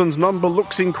citizen's number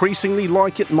looks increasingly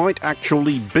like it might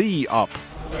actually be up.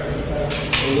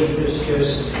 The witness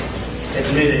just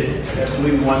admitted that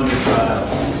we won the trial,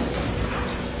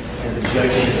 and the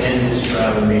judge should end this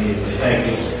trial immediately.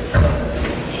 Thank you.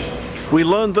 We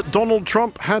learned that Donald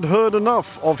Trump had heard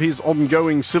enough of his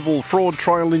ongoing civil fraud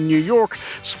trial in New York,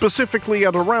 specifically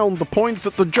at around the point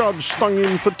that the judge stung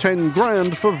him for 10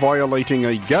 grand for violating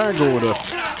a gag order.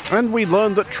 And we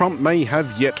learned that Trump may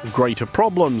have yet greater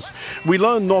problems. We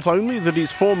learned not only that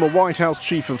his former White House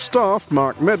chief of staff,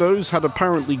 Mark Meadows, had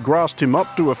apparently grassed him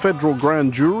up to a federal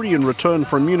grand jury in return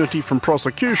for immunity from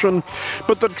prosecution,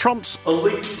 but that Trump's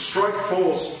elite strike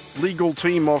force legal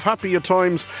team of happier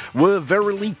times were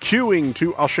verily queuing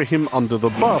to usher him under the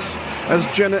bus, as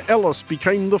Jenna Ellis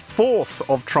became the fourth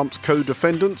of Trump's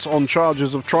co-defendants on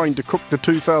charges of trying to cook the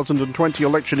 2020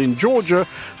 election in Georgia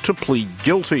to plead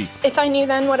guilty. If I knew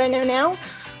then what I know now,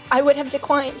 I would have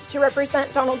declined to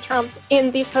represent Donald Trump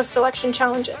in these post-election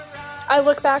challenges. I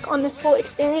look back on this whole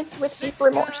experience with deep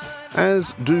remorse.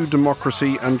 As do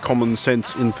democracy and common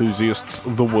sense enthusiasts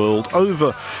the world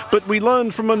over. But we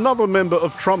learned from another member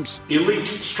of Trump's elite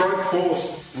strike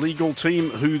force legal team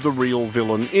who the real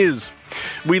villain is.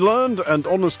 We learned, and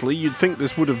honestly you'd think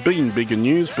this would have been bigger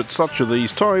news, but such are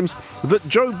these times, that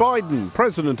Joe Biden,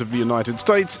 President of the United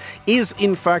States, is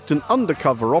in fact an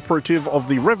undercover operative of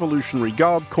the Revolutionary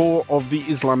Guard Corps of the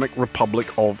Islamic Republic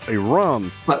of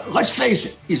Iran. But let's face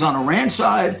it, he's on Iran's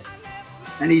side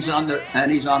and he's on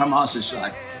Hamas's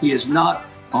side. He is not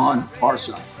on our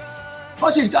side.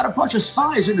 Plus he's got a bunch of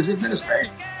spies in his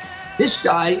administration. This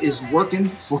guy is working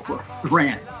for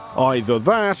Iran. Either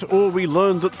that, or we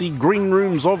learned that the green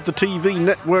rooms of the TV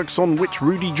networks on which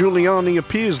Rudy Giuliani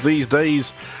appears these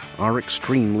days are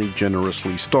extremely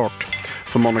generously stocked.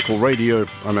 For Monocle Radio,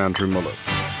 I'm Andrew Muller.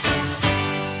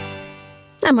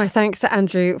 And my thanks to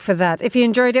Andrew for that. If you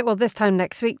enjoyed it, well, this time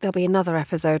next week, there'll be another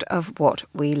episode of What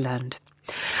We Learned.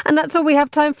 And that's all we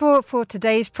have time for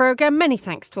today's programme. Many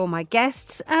thanks to all my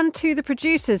guests and to the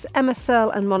producers, Emma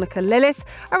Searle and Monica Lillis.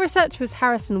 Our researcher was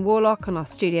Harrison Warlock and our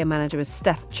studio manager was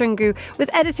Steph Chungu,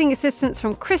 with editing assistance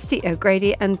from Christy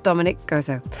O'Grady and Dominic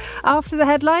Gozo. After the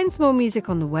headlines, more music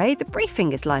on the way. The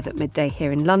briefing is live at midday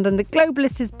here in London. The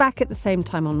Globalist is back at the same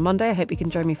time on Monday. I hope you can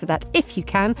join me for that if you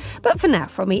can. But for now,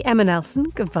 from me, Emma Nelson,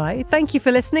 goodbye. Thank you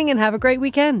for listening and have a great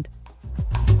weekend.